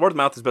tell a friend. Word of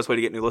mouth is the best way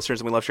to get new listeners,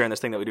 and we love sharing this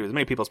thing that we do with as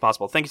many people as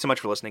possible. Thank you so much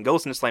for listening. Go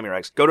listen to Slam Your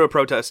Eggs. Go to a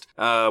protest.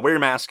 Wear your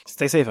mask.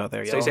 Stay safe out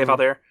there, Stay y'all. safe out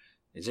there.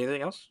 Is there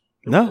anything else?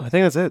 No, I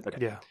think that's it.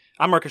 Okay. Yeah.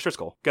 I'm Marcus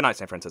Driscoll. Good night,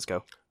 San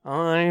Francisco.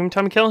 I'm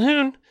Tommy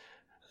Calhoun.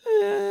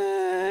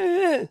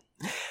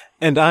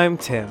 And I'm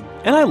Tim,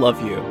 and I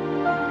love you.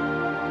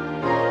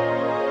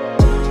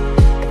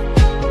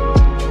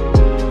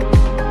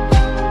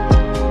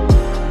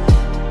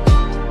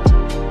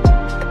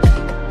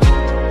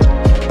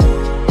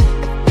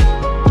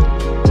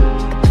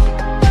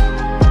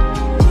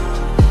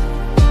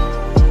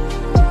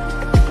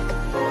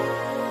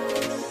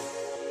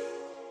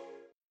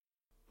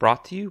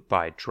 Brought to you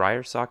by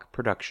Dryer Sock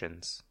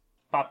Productions.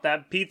 Pop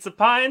that pizza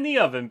pie in the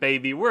oven,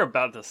 baby. We're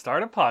about to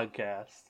start a podcast.